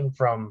transition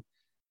from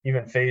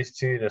even phase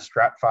two to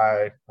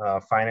StratFi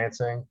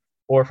financing,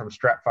 or from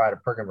StratFi to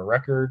program of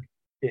record,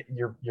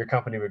 your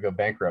company would go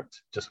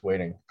bankrupt just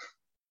waiting.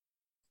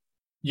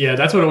 Yeah,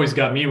 that's what always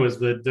got me, was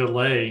the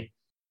delay.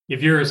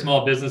 If you're a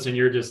small business and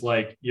you're just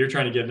like, you're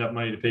trying to get enough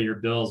money to pay your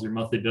bills, your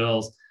monthly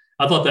bills.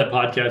 I thought that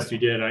podcast you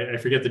did, I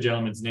forget the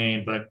gentleman's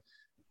name, but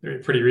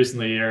pretty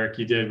recently, Eric,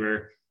 you did,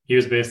 where he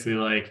was basically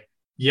like,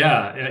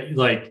 yeah,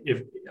 like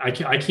if I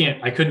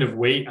couldn't have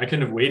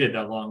waited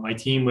that long. My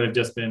team would have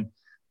just been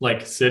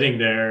like sitting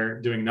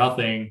there doing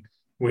nothing,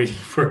 waiting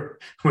for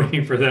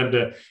them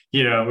to,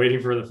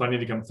 waiting for the funding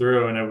to come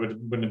through, and I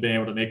wouldn't have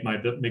been able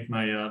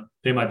to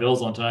pay my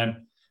bills on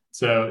time.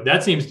 So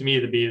that seems to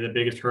me to be the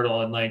biggest hurdle.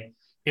 And like,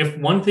 if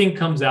one thing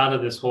comes out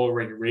of this whole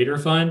Raider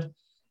fund,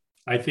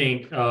 I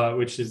think,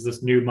 which is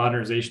this new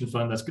modernization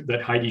fund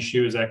that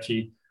HeidiShoe is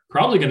actually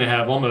probably going to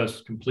have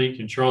almost complete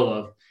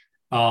control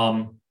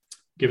of,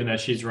 given that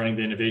she's running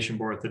the innovation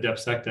board at the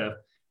DepSecDev.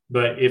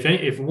 But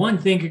if one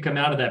thing could come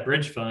out of that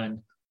bridge fund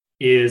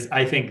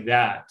I think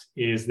that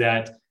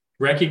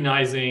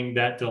recognizing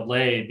that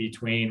delay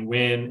between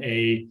when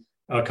a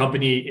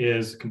company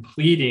is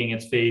completing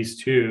its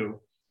phase two,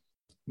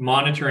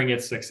 monitoring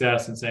its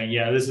success and saying,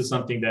 yeah, this is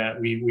something that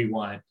we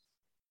want.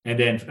 And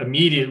then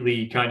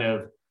immediately kind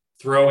of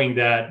throwing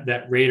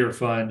that Raider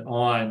fund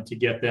on to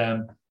get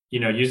them,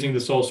 using the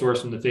sole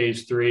source from the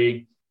phase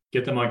three,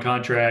 get them on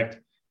contract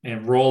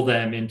and roll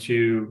them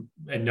into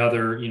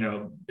another,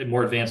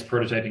 more advanced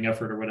prototyping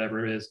effort or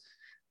whatever it is.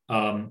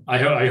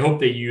 I hope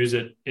they use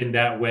it in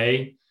that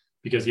way,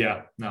 because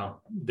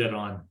dead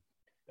on.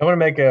 I'll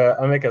make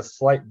a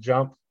slight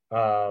jump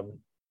to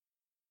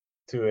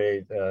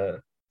a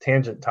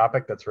tangent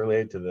topic that's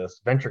related to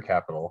this venture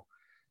capital.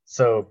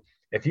 So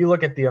if you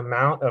look at the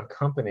amount of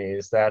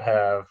companies that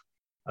have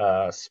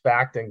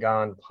SPACed and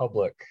gone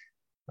public,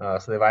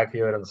 so they've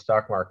IPO'd on the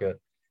stock market.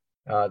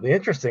 The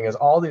interesting is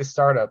all these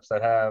startups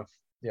that have,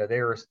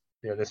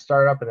 they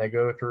start up and they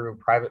go through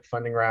private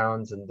funding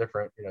rounds and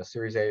different,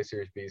 Series A,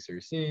 Series B,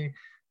 Series C,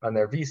 and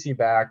they're VC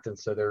backed, and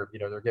so they're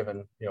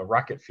given,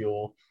 rocket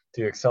fuel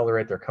to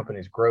accelerate their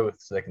company's growth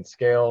so they can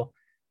scale.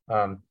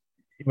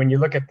 When you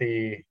look at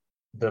the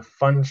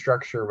fund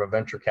structure of a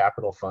venture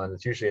capital fund,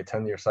 it's usually a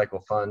 10-year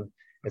cycle fund,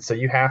 and so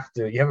you have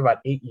about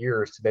 8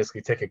 years to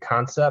basically take a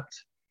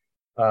concept,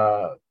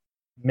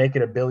 make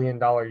it $1 billion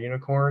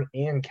unicorn,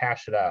 and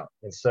cash it out.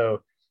 And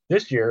so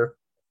this year,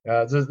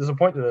 there's a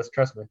point to this,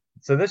 trust me.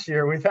 So this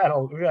year we've had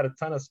a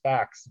ton of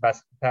SPACs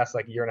past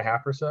like a year and a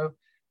half or so,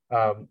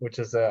 which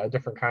is a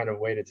different kind of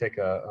way to take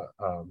a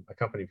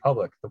company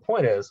public. The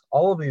point is,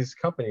 all of these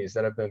companies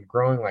that have been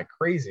growing like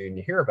crazy, and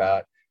you hear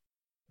about,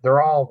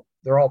 they're all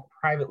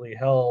privately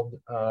held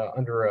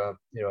under a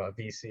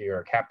VC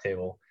or a cap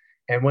table,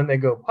 and when they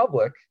go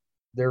public,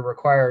 they're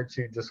required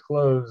to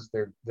disclose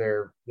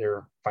their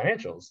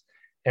financials.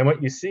 And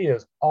what you see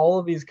is all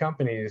of these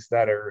companies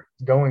that are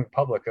going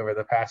public over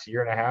the past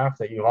year and a half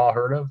that you've all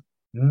heard of,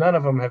 none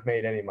of them have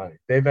made any money.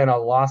 They've been a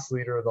loss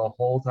leader the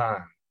whole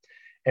time.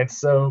 And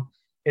so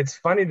it's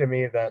funny to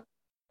me that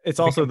it's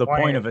also the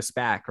point of a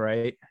SPAC,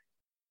 right?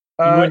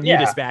 You wouldn't need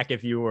a SPAC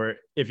if you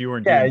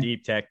weren't doing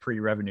deep tech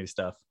pre-revenue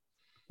stuff.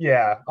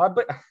 Yeah,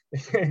 but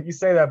you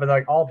say that, but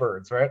like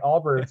Allbirds, right?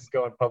 Allbirds is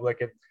going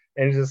public, and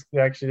it's just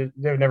actually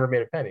they've never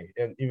made a penny.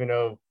 And even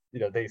though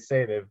they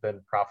say they've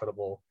been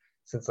profitable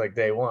since like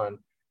day one,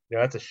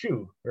 that's a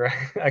shoe, right?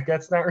 Like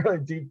that's not really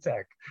deep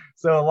tech.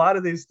 So a lot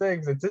of these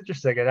things, it's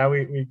interesting. And now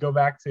we go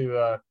back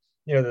to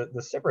the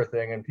SIPR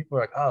thing, and people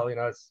are like, oh,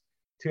 it's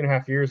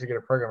 2.5 years to get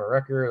a program of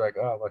record. Like,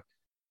 oh, like,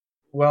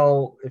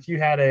 well, if you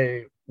had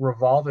a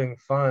revolving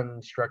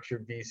fund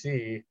structured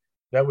VC,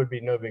 that would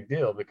be no big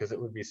deal because it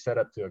would be set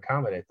up to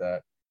accommodate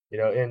that.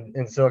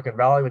 In Silicon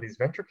Valley with these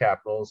venture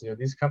capitals,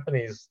 these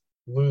companies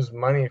lose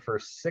money for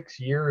 6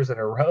 years in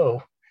a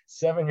row,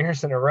 7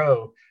 years in a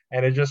row,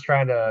 and are just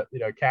trying to,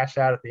 cash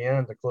out at the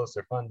end to close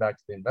their fund back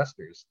to the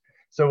investors.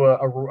 So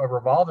a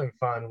revolving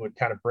fund would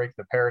kind of break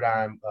the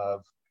paradigm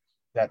of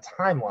that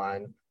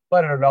timeline,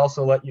 but it would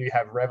also let you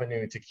have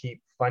revenue to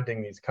keep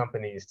funding these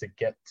companies to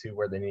get to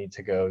where they need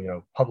to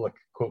go, public,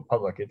 quote,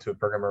 public into a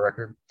program of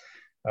record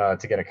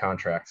to get a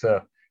contract. So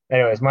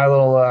anyways, my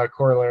little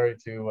corollary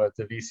to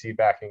VC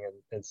backing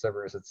and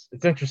SIPRs.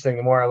 It's interesting.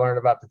 The more I learn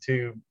about the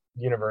two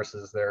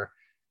universes there,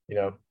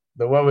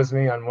 the woe is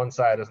me on one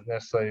side doesn't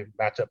necessarily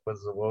match up with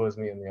the woe is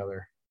me on the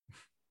other.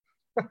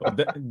 Well,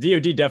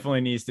 DoD definitely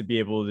needs to be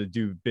able to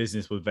do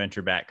business with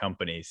venture-backed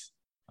companies,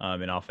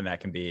 and often that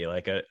can be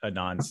like a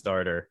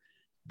non-starter.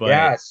 But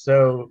yeah,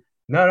 so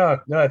no,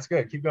 that's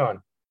good. Keep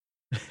going.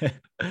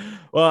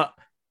 Well,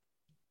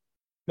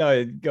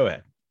 no, go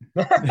ahead.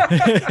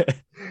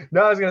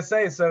 No, I was gonna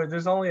say, so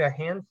there's only a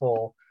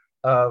handful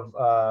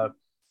of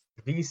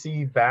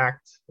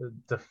VC-backed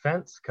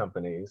defense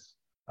companies.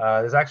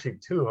 There's actually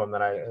 2 of them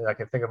that I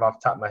can think of off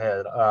the top of my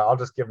head. I'll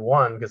just give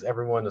one because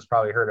everyone has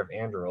probably heard of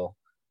Anduril.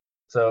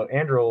 So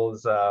Anduril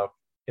is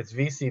it's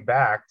VC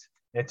backed.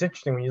 And it's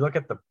interesting when you look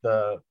at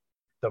the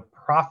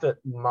profit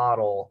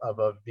model of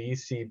a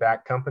VC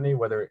backed company,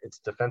 whether it's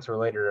defense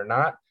related or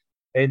not.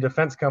 A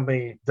defense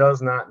company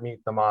does not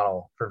meet the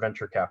model for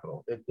venture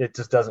capital. It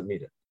just doesn't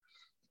meet it.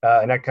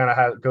 And that kind of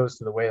how it goes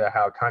to the way that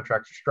how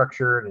contracts are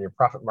structured and your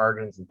profit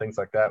margins and things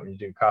like that when you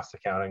do cost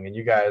accounting. And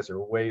you guys are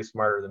way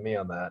smarter than me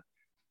on that.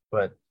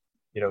 But,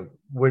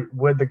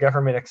 would the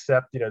government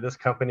accept, this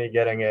company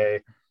getting a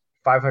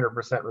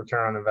 500%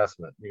 return on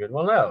investment? You go,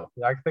 well, no,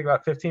 I can think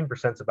about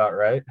 15% is about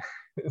right.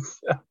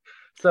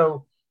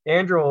 So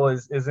Anduril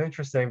is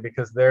interesting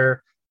because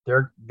they're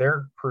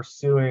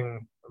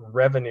pursuing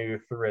revenue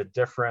through a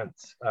different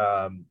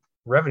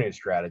revenue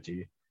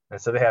strategy,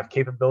 and so they have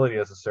capability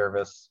as a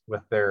service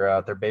with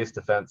their base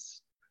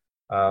defense.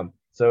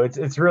 So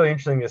it's really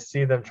interesting to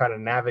see them try to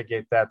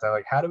navigate that. They're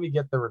like, how do we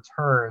get the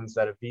returns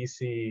that a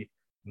VC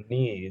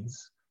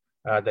needs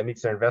that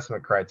meets their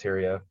investment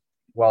criteria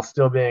while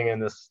still being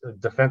in this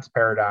defense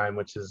paradigm,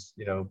 which is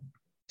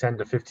 10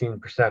 to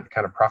 15%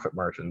 kind of profit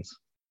margins.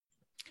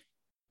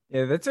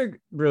 Yeah, that's a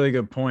really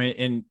good point.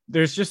 And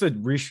there's just a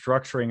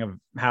restructuring of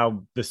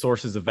how the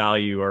sources of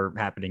value are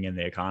happening in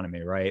the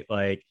economy, right?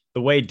 Like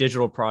the way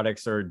digital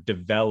products are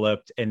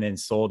developed and then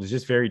sold is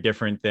just very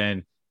different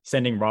than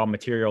sending raw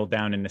material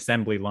down an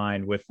assembly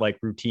line with like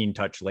routine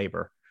touch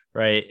labor,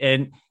 right?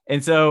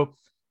 And so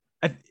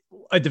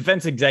a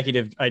defense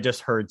executive I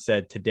just heard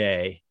said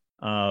today,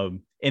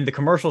 in the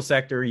commercial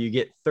sector, you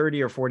get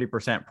 30 or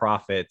 40%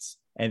 profits,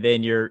 and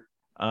then your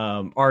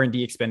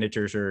R&D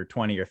expenditures are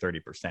 20 or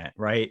 30%,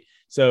 right?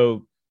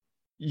 So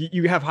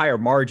you have higher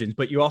margins,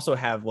 but you also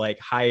have like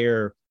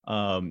higher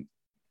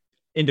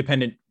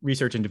independent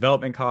research and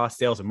development costs,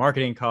 sales and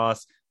marketing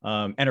costs,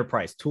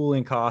 enterprise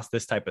tooling costs,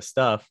 this type of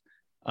stuff.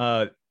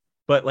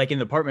 But like in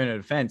the Department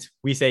of Defense,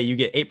 we say you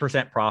get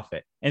 8%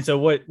 profit. And so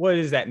what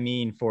does that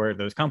mean for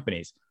those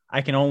companies?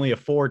 I can only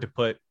afford to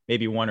put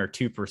maybe 1 or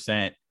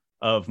 2%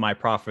 of my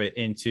profit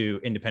into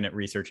independent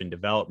research and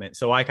development.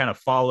 So I kind of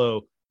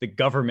follow the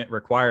government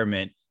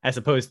requirement as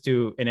opposed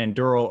to an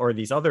Anduril or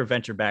these other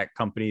venture-backed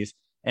companies.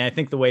 And I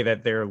think the way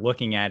that they're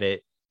looking at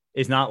it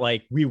is not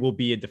like we will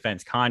be a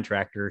defense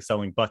contractor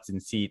selling butts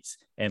and seats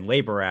and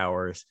labor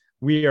hours.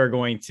 We are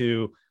going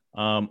to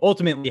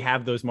ultimately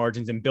have those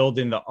margins and build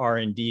in the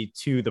R&D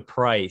to the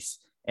price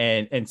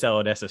and sell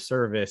it as a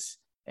service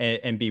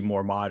and be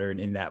more modern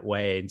in that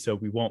way. And so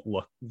we won't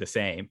look the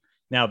same.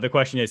 Now, the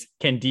question is,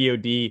 can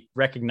DoD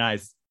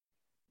recognize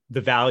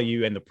the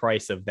value and the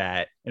price of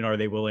that? And are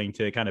they willing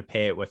to kind of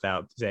pay it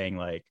without saying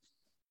like,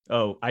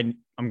 oh, I'm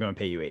going to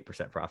pay you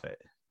 8%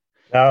 profit?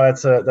 No,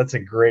 that's a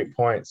great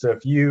point. So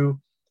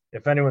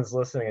if anyone's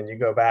listening and you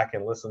go back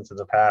and listen to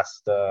the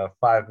past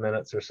 5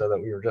 minutes or so that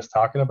we were just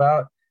talking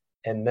about,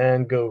 and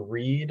then go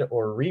read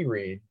or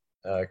reread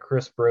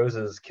Chris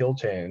Brose's Kill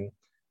Chain,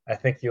 I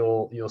think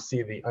you'll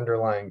see the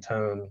underlying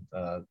tone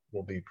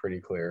will be pretty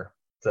clear.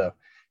 So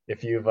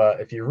if you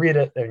read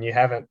it and you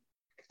haven't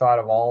thought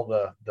of all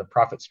the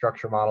profit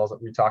structure models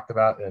that we talked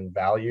about and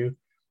value,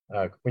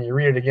 when you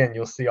read it again,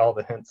 you'll see all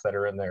the hints that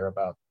are in there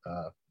about.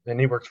 And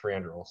he works for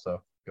Anduril,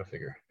 so go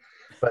figure.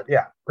 But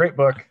yeah, great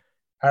book.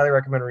 Highly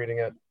recommend reading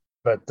it.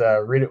 But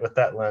read it with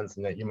that lens,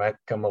 and that you might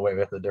come away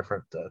with a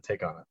different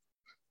take on it.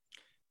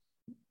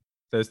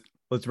 So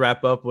let's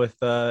wrap up with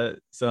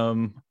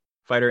some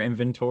fighter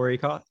inventory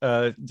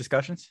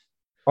discussions.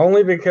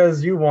 Only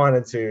because you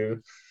wanted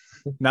to.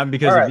 Not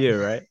because of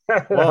you, right?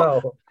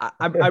 Well,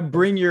 I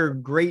bring your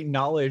great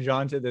knowledge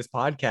onto this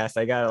podcast.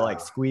 I gotta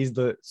like squeeze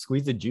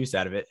the juice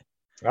out of it.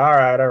 All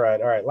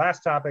right.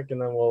 Last topic,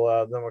 and then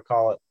we'll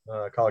call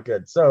it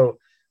good. So,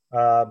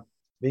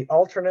 the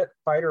alternate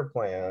fighter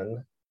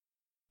plan,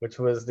 which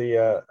was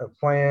the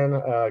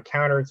plan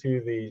counter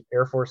to the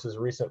Air Force's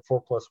recent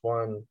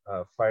 4+1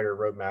 fighter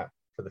roadmap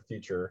for the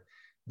future.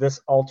 This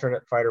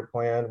alternate fighter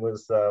plan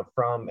was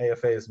from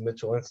AFA's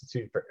Mitchell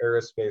Institute for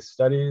Aerospace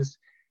Studies,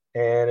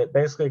 and it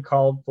basically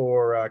called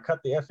for cut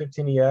the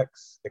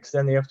F-15EX,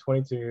 extend the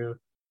F-22,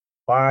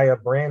 buy a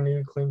brand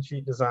new clean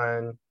sheet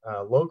design,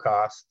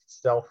 low-cost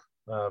stealth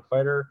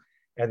fighter,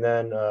 and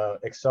then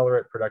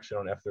accelerate production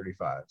on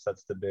F-35. So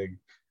that's the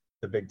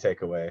big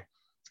takeaway.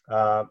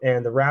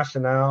 And the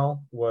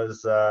rationale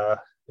was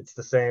it's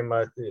the same.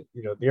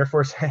 The Air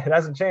Force, it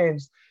hasn't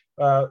changed.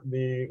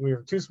 We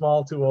were too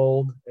small, too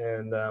old,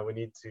 and we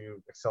need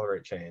to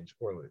accelerate change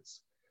or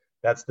lose.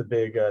 That's the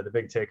big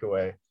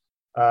takeaway.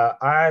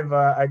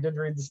 I did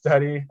read the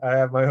study. I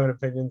have my own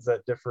opinions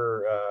that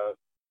differ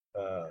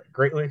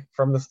greatly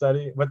from the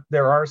study, but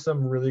there are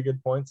some really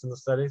good points in the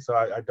study. So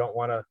I don't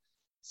want to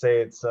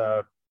say it's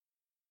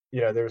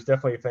there's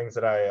definitely things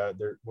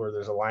that where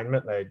there's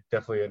alignment, and I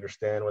definitely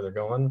understand where they're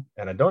going,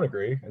 and I don't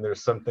agree. And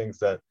there's some things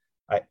that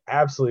I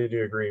absolutely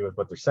do agree with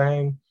what they're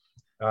saying,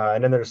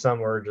 and then there's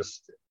some where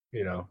just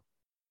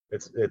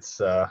it's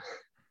it's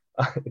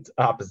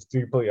opposite,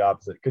 completely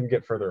opposite. Couldn't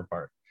get further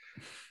apart.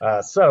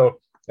 So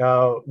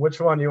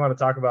which one do you want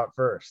to talk about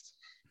first?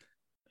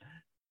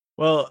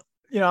 Well,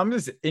 I'm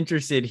just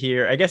interested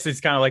here. I guess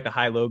it's kind of like the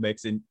high-low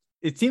mix, and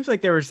it seems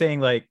like they were saying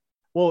like,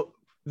 well,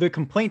 the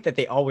complaint that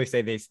they always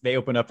say, they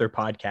open up their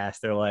podcast,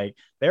 they're like,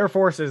 the Air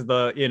Force is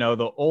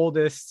the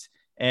oldest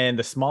and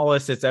the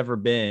smallest it's ever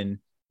been.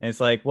 And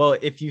it's like, well,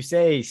 if you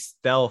say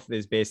stealth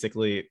is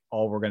basically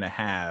all we're going to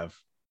have,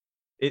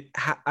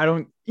 I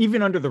don't,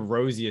 even under the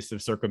rosiest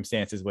of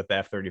circumstances with the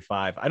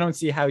F-35, I don't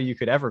see how you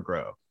could ever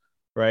grow.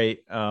 Right.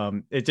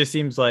 It just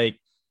seems like,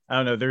 I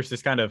don't know, there's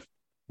this kind of,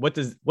 what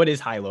is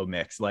high-low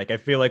mix? Like, I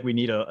feel like we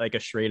need a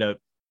straight up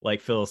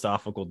like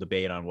philosophical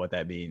debate on what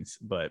that means.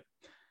 But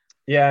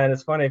yeah, and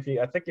it's funny if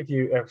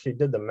you actually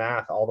did the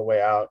math all the way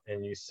out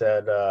and you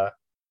said, the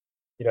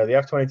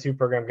F-22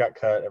 program got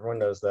cut. Everyone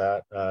knows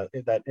that.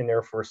 That in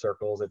Air Force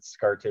circles, it's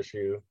scar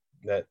tissue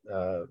that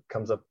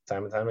comes up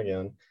time and time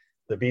again.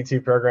 The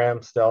B-2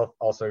 program, stealth,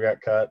 also got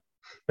cut.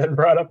 Been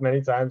brought up many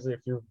times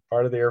if you're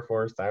part of the Air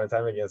Force, time and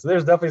time again. So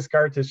there's definitely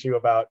scar tissue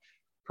about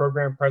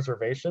program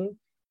preservation.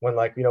 When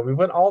we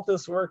went all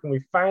this work and we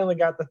finally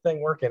got the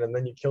thing working, and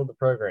then you killed the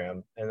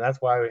program, and that's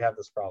why we have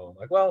this problem.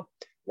 Like, well,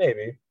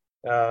 maybe.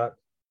 I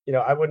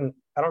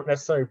don't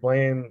necessarily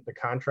blame the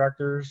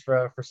contractors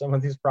for some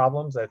of these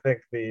problems. I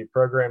think the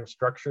program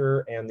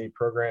structure and the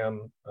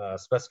program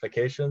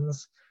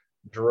specifications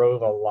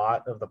drove a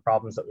lot of the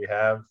problems that we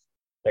have,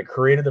 that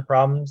created the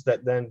problems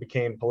that then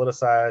became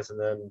politicized, and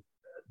then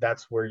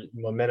that's where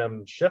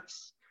momentum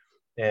shifts.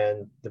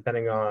 And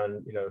depending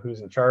on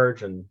who's in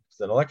charge, and it's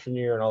an election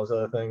year and all those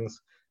other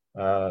things,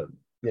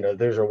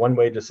 those are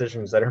one-way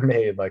decisions that are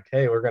made, like,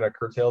 hey, we're going to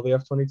curtail the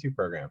F-22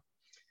 program.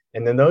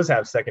 And then those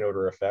have second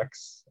order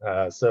effects.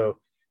 So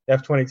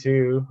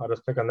F-22, I'll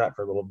just pick on that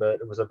for a little bit.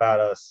 It was about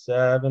a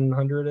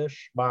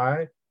 700-ish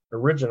buy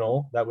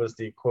original. That was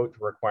the quote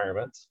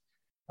requirement.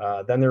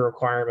 Then the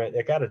requirement,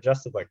 it got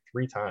adjusted like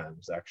 3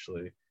 times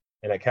actually.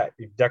 and it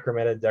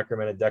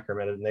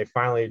decremented, and they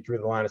finally drew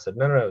the line and said,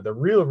 no, the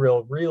real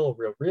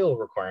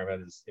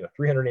requirement is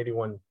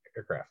 381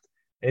 aircraft.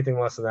 Anything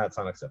less than that's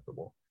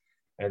unacceptable.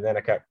 And then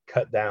it got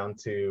cut down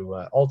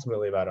to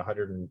ultimately about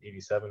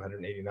 187,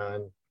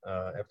 189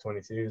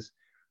 F-22s.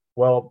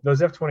 Well,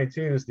 those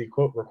F-22s, the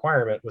quote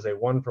requirement was a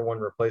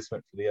 1-for-1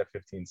 replacement for the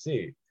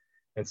F-15C.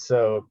 And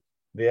so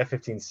the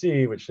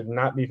F-15C, which should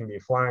not even be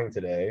flying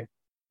today,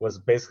 was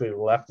basically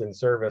left in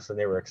service, and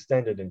they were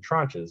extended in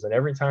tranches. And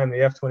every time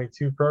the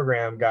F-22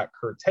 program got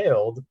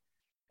curtailed,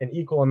 an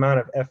equal amount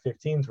of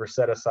F-15s were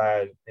set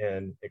aside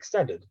and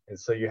extended. And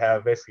so you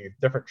have basically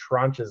different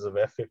tranches of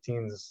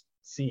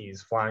F-15Cs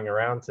flying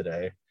around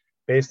today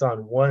based on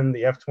when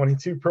the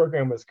F-22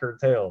 program was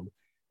curtailed.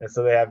 And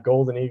so they have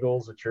Golden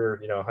Eagles, which are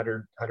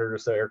 100 or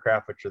so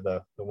aircraft, which are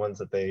the ones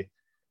that they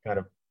kind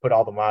of put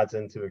all the mods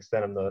in to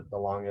extend them the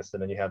longest.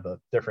 And then you have the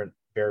different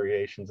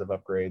variations of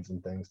upgrades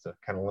and things to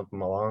kind of limp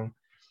them along.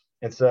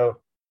 And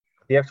so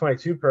the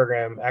F-22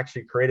 program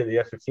actually created the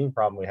F-15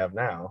 problem we have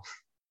now.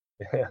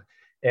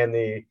 And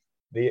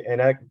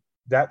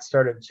that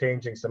started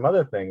changing some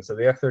other things. So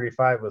the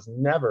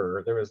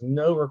F-35 there was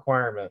no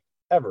requirement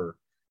ever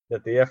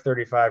that the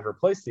F-35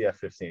 replace the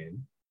F-15.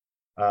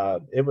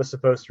 It was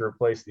supposed to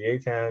replace the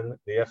A-10,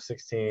 the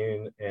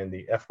F-16, and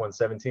the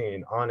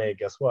F-117 on a,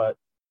 guess what,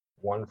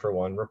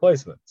 1-for-1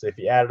 replacement. So if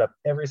you added up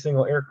every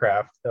single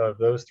aircraft of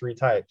those three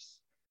types,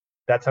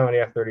 that's how many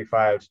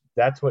F-35s,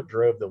 that's what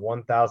drove the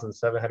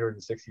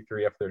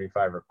 1,763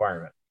 F-35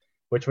 requirement,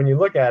 which when you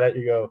look at it,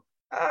 you go,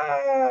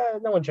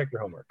 no one checked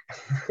your homework,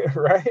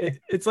 right?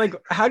 It's like,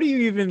 how do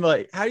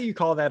you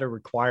call that a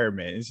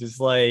requirement? It's just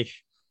like,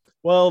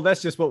 well,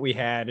 that's just what we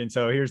had, and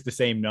so here's the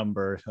same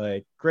number.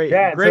 Like, great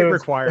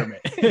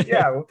requirement.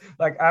 Yeah,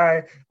 like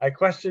I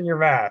question your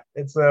math,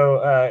 and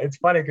so it's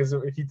funny because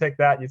if you take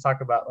that, you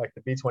talk about like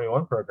the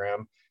B-21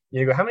 program,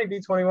 you go, how many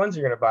B-21s are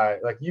you going to buy?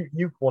 Like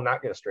you will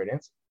not get a straight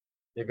answer.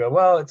 You go,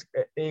 well, it's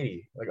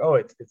 80. Like, oh,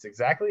 it's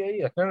exactly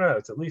 80. Like, no,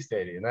 it's at least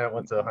 80, and then it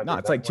went to 100. No,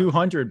 it's like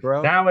 200,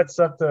 bro. Now it's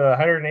up to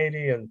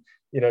 180 and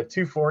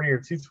 240 or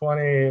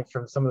 220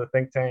 from some of the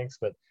think tanks,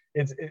 but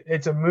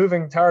it's a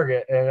moving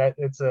target, and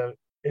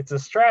it's a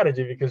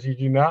strategy because you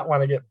do not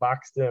want to get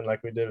boxed in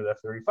like we did with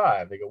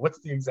F-35. They go,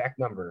 what's the exact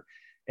number?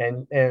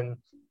 And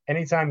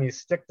anytime you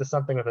stick to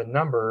something with a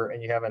number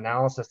and you have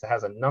analysis that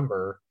has a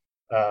number,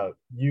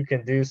 you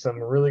can do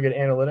some really good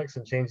analytics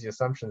and change the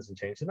assumptions and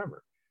change the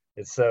number.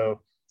 And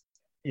so,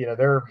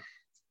 the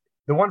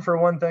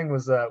 1-for-1 thing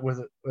was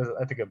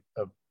I think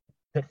a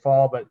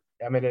pitfall, but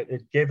I mean,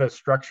 it gave a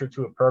structure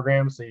to a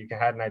program so you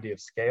had an idea of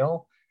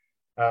scale,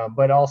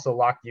 but also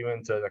locked you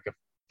into like a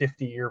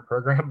 50-year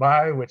program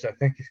buy, which I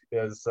think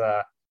is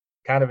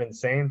kind of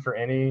insane for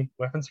any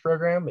weapons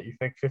program, that you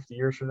think 50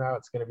 years from now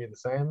it's going to be the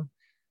same.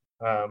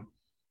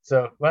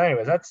 Well,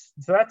 anyways, that's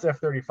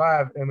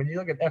F-35. And when you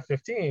look at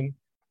F-15,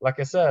 like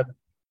I said,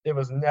 it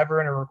was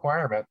never in a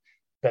requirement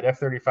that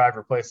F-35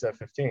 replace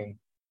F-15.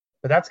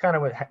 But that's kind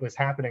of what was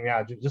happening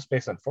now, just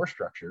based on force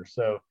structure.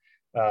 So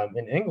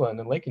in England,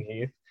 in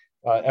Lakenheath,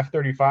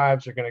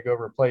 F-35s are going to go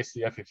replace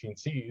the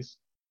F-15Cs.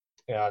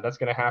 That's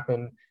going to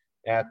happen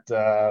at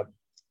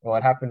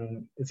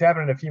it's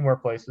happened in a few more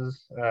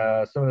places.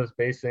 Some of those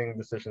basing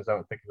decisions, I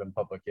don't think have been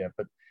public yet,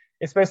 but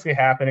it's basically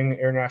happening.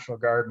 Air National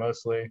Guard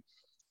mostly,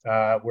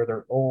 where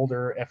their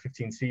older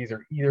F-15Cs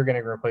are either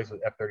going to replace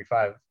with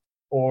F-35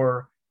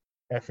 or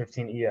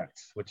F-15EX,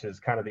 which is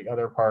kind of the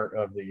other part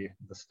of the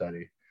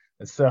study.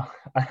 And so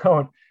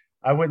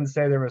I wouldn't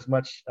say there was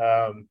much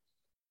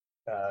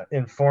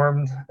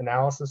informed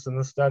analysis in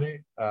the study.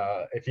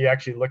 If you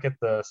actually look at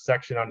the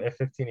section on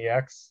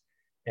F-15EX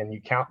and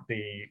you count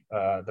the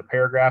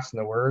paragraphs and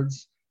the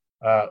words,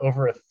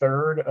 over a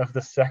third of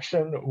the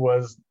section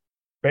was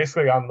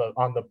basically on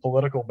the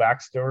political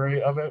backstory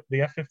of it,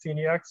 the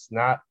F-15EX,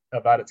 not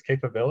about its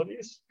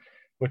capabilities,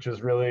 which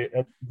is really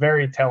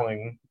very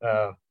telling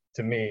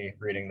to me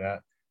reading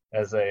that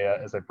as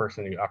a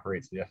person who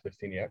operates the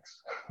F-15EX.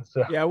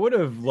 So yeah, I would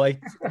have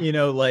liked,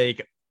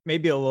 like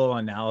maybe a little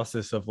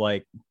analysis of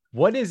like,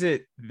 what is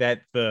it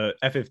that the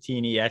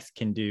F-15EX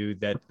can do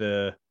that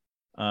the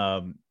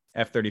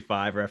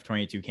F-35 or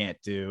F-22 can't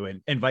do,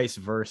 and vice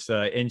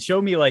versa, and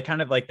show me like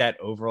kind of like that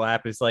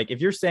overlap. Is like,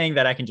 if you're saying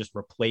that I can just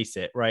replace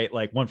it, right?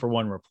 Like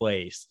 1-for-1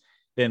 replace,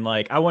 then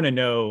like I want to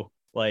know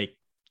like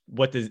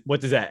what does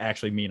that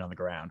actually mean on the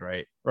ground,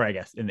 right? Or I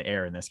guess in the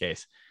air in this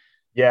case.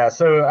 Yeah,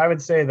 so I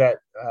would say that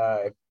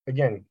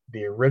again,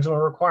 the original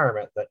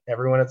requirement that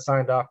everyone had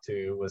signed off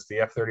to was the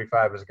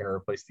F-35 is going to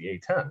replace the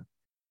A-10,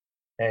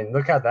 and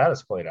look how that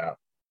has played out.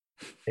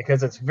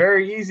 Because it's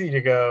very easy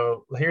to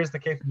go, here's the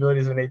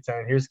capabilities of an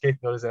A-10, here's the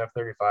capabilities of an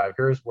F-35,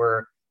 here's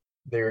where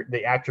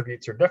the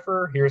attributes are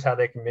differ, here's how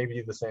they can maybe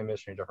do the same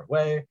mission in a different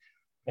way.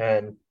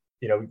 And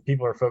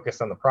people are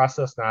focused on the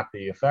process, not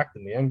the effect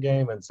and the end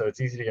game. And so it's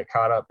easy to get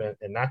caught up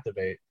in that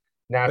debate.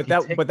 Now,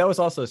 but that was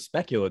also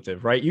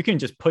speculative, right? You can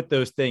just put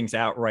those things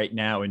out right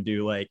now and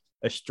do like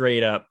a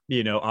straight up,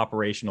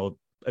 operational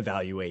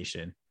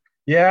evaluation.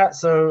 Yeah.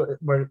 So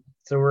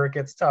So where it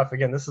gets tough,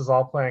 again, this is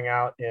all playing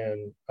out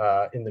in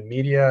the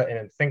media and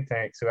in think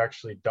tanks who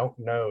actually don't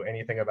know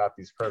anything about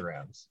these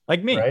programs.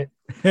 Like me, right?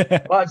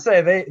 Well, I'd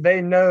say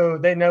they know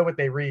what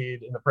they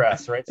read in the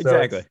press, right? So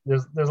exactly.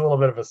 There's a little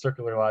bit of a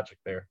circular logic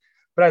there,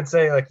 but I'd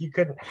say like you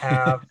couldn't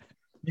have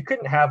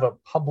a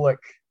public,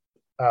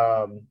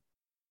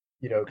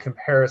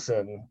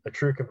 comparison, a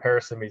true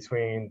comparison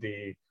between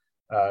the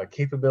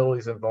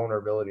capabilities and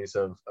vulnerabilities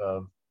of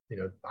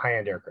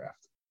high-end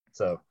aircraft.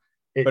 So.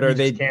 But are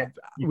they?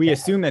 We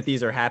assume that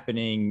these are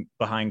happening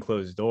behind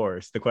closed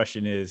doors. The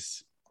question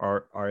is,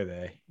 are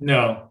they?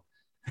 No,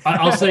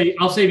 I'll say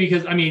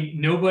because I mean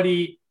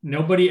nobody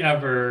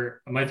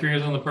ever. My 3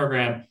 years on the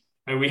program,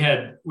 we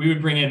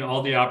would bring in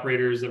all the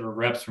operators that were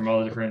reps from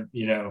all the different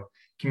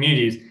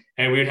communities,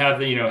 and we would have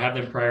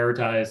them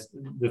prioritize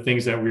the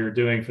things that we were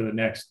doing for the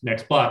next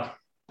block.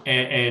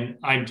 And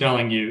I'm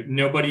telling you,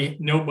 nobody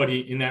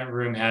in that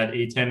room had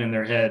A10 in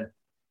their head.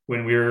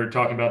 When we were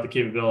talking about the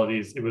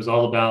capabilities, it was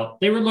all about,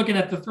 they were looking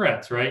at the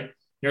threats, right?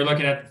 They were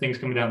looking at the things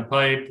coming down the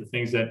pipe, the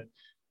things that,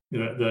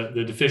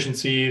 the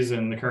deficiencies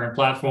and the current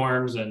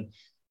platforms. And,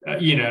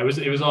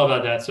 it was all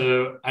about that.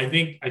 So I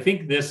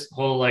think this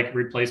whole like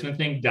replacement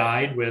thing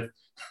died with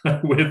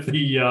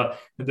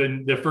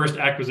the first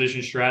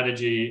acquisition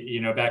strategy,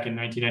 back in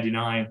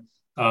 1999.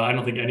 I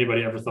don't think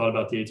anybody ever thought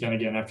about the A10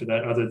 again after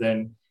that, other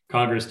than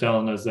Congress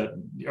telling us that,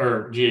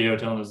 or GAO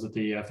telling us that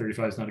the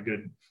F-35 is not a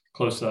good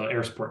close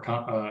air support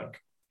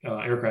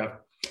aircraft.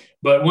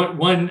 But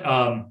one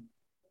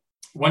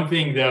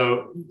thing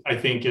though, I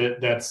think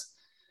that's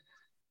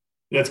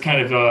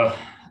kind of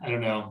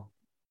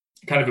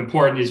kind of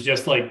important is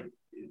just like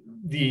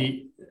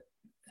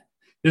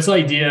this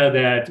idea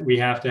that we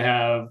have to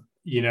have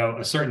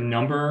a certain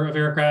number of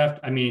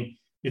aircraft. I mean,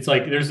 it's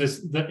like there's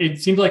this.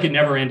 It seems like it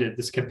never ended.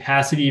 This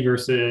capacity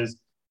versus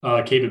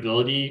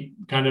capability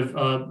kind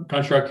of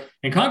construct.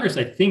 And Congress,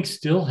 I think,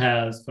 still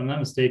has, if I'm not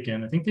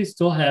mistaken, I think they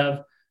still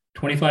have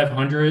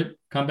 2,500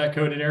 combat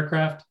coded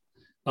aircraft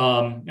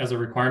as a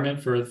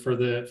requirement for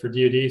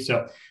DoD.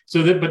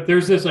 But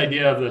there's this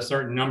idea of the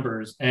certain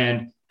numbers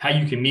and how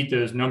you can meet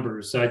those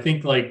numbers. So I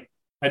think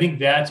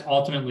that's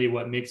ultimately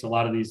what makes a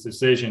lot of these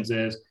decisions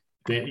is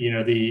that,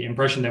 the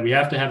impression that we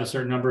have to have a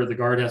certain number, the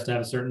Guard has to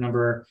have a certain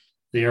number,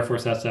 the Air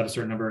Force has to have a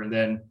certain number, and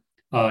then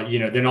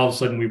then all of a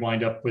sudden we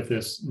wind up with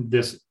this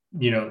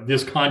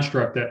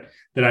construct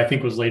that I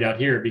think was laid out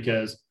here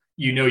because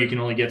you can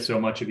only get so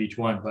much of each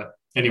one. But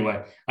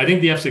anyway, I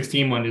think the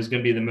F-16 one is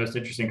going to be the most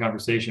interesting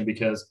conversation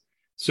because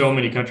so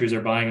many countries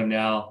are buying them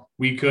now.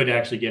 We could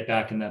actually get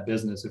back in that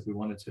business if we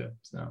wanted to.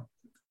 So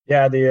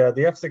yeah,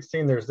 the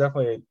F-16, there's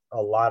definitely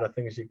a lot of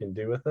things you can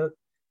do with it.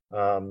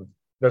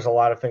 There's a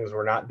lot of things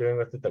we're not doing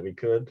with it that we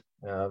could.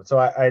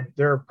 So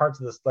there are parts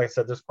of this, like I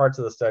said, there's parts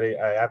of the study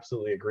I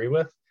absolutely agree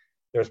with.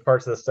 There's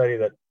parts of the study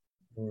that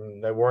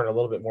weren't a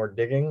little bit more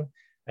digging,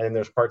 and then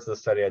there's parts of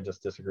the study I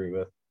just disagree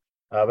with.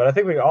 But I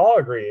think we all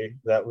agree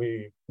that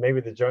maybe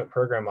the Joint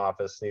Program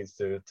Office needs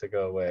to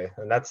go away,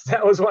 and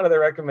that was one of the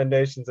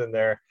recommendations in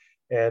there.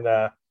 And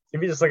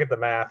if you just look at the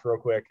math real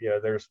quick,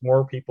 there's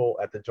more people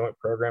at the Joint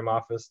Program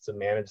Office to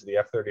manage the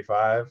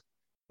F-35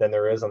 than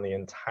there is on the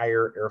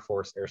entire Air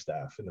Force air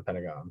staff in the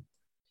Pentagon.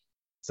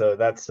 So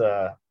that's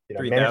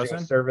managing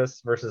a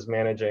service versus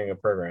managing a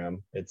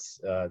program. It's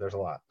there's a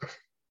lot.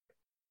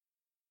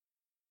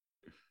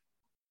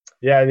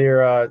 Yeah,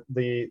 the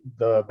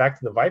back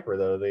to the Viper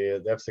though,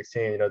 the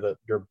F-16,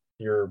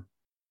 your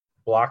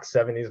Block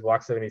 70s,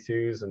 Block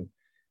 72s, and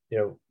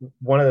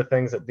one of the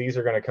things that these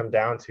are going to come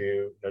down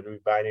to, do we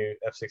buy new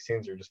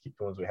F-16s or just keep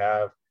the ones we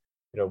have?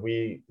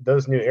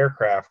 Those new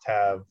aircraft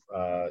have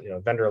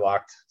vendor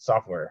locked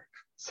software.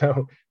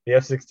 So the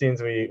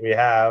F-16s we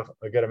have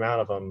a good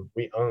amount of them,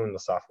 we own the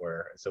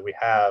software. So we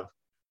have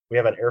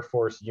an Air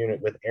Force unit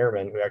with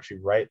airmen who actually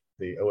write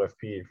the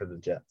OFP for the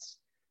jets.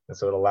 And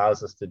so it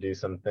allows us to do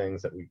some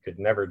things that we could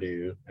never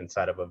do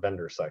inside of a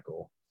vendor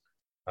cycle.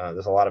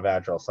 There's a lot of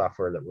agile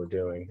software that we're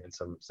doing and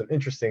some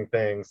interesting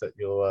things that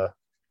you'll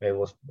maybe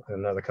in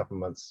another couple of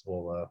months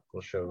we'll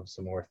show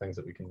some more things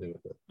that we can do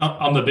with it.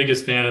 I'm the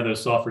biggest fan of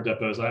those software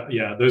depots.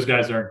 Those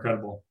guys are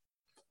incredible.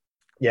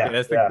 Yeah,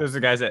 those are the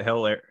guys at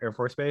Hill Air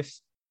Force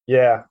Base.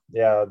 Yeah,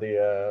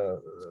 the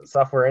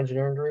software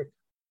engineering group,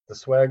 the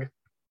SWEG.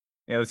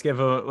 Yeah,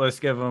 let's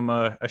give them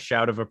a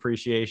shout of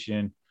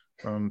appreciation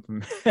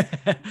from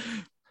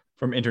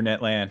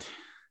internet land.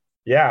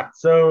 Yeah,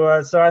 so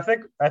I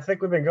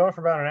think we've been going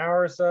for about an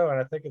hour or so, and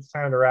I think it's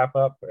time to wrap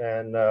up.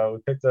 And we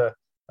picked a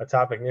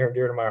topic near and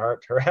dear to my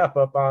heart to wrap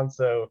up on.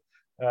 So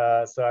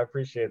I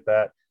appreciate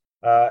that.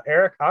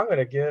 Eric, I'm going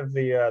to give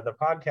the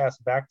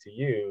podcast back to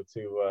you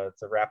to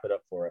wrap it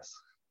up for us.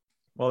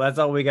 Well, that's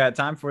all we got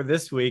time for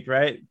this week,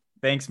 right?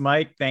 Thanks,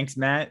 Mike. Thanks,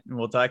 Matt. And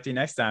we'll talk to you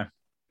next time.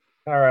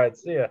 All right.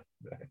 See ya.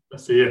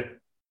 See you.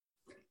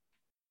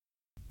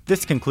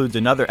 This concludes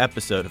another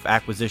episode of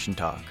Acquisition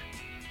Talk.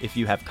 If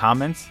you have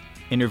comments,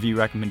 interview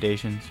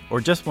recommendations, or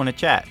just want to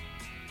chat,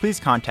 please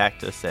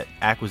contact us at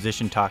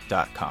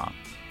acquisitiontalk.com.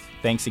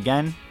 Thanks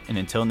again, and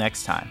until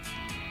next time.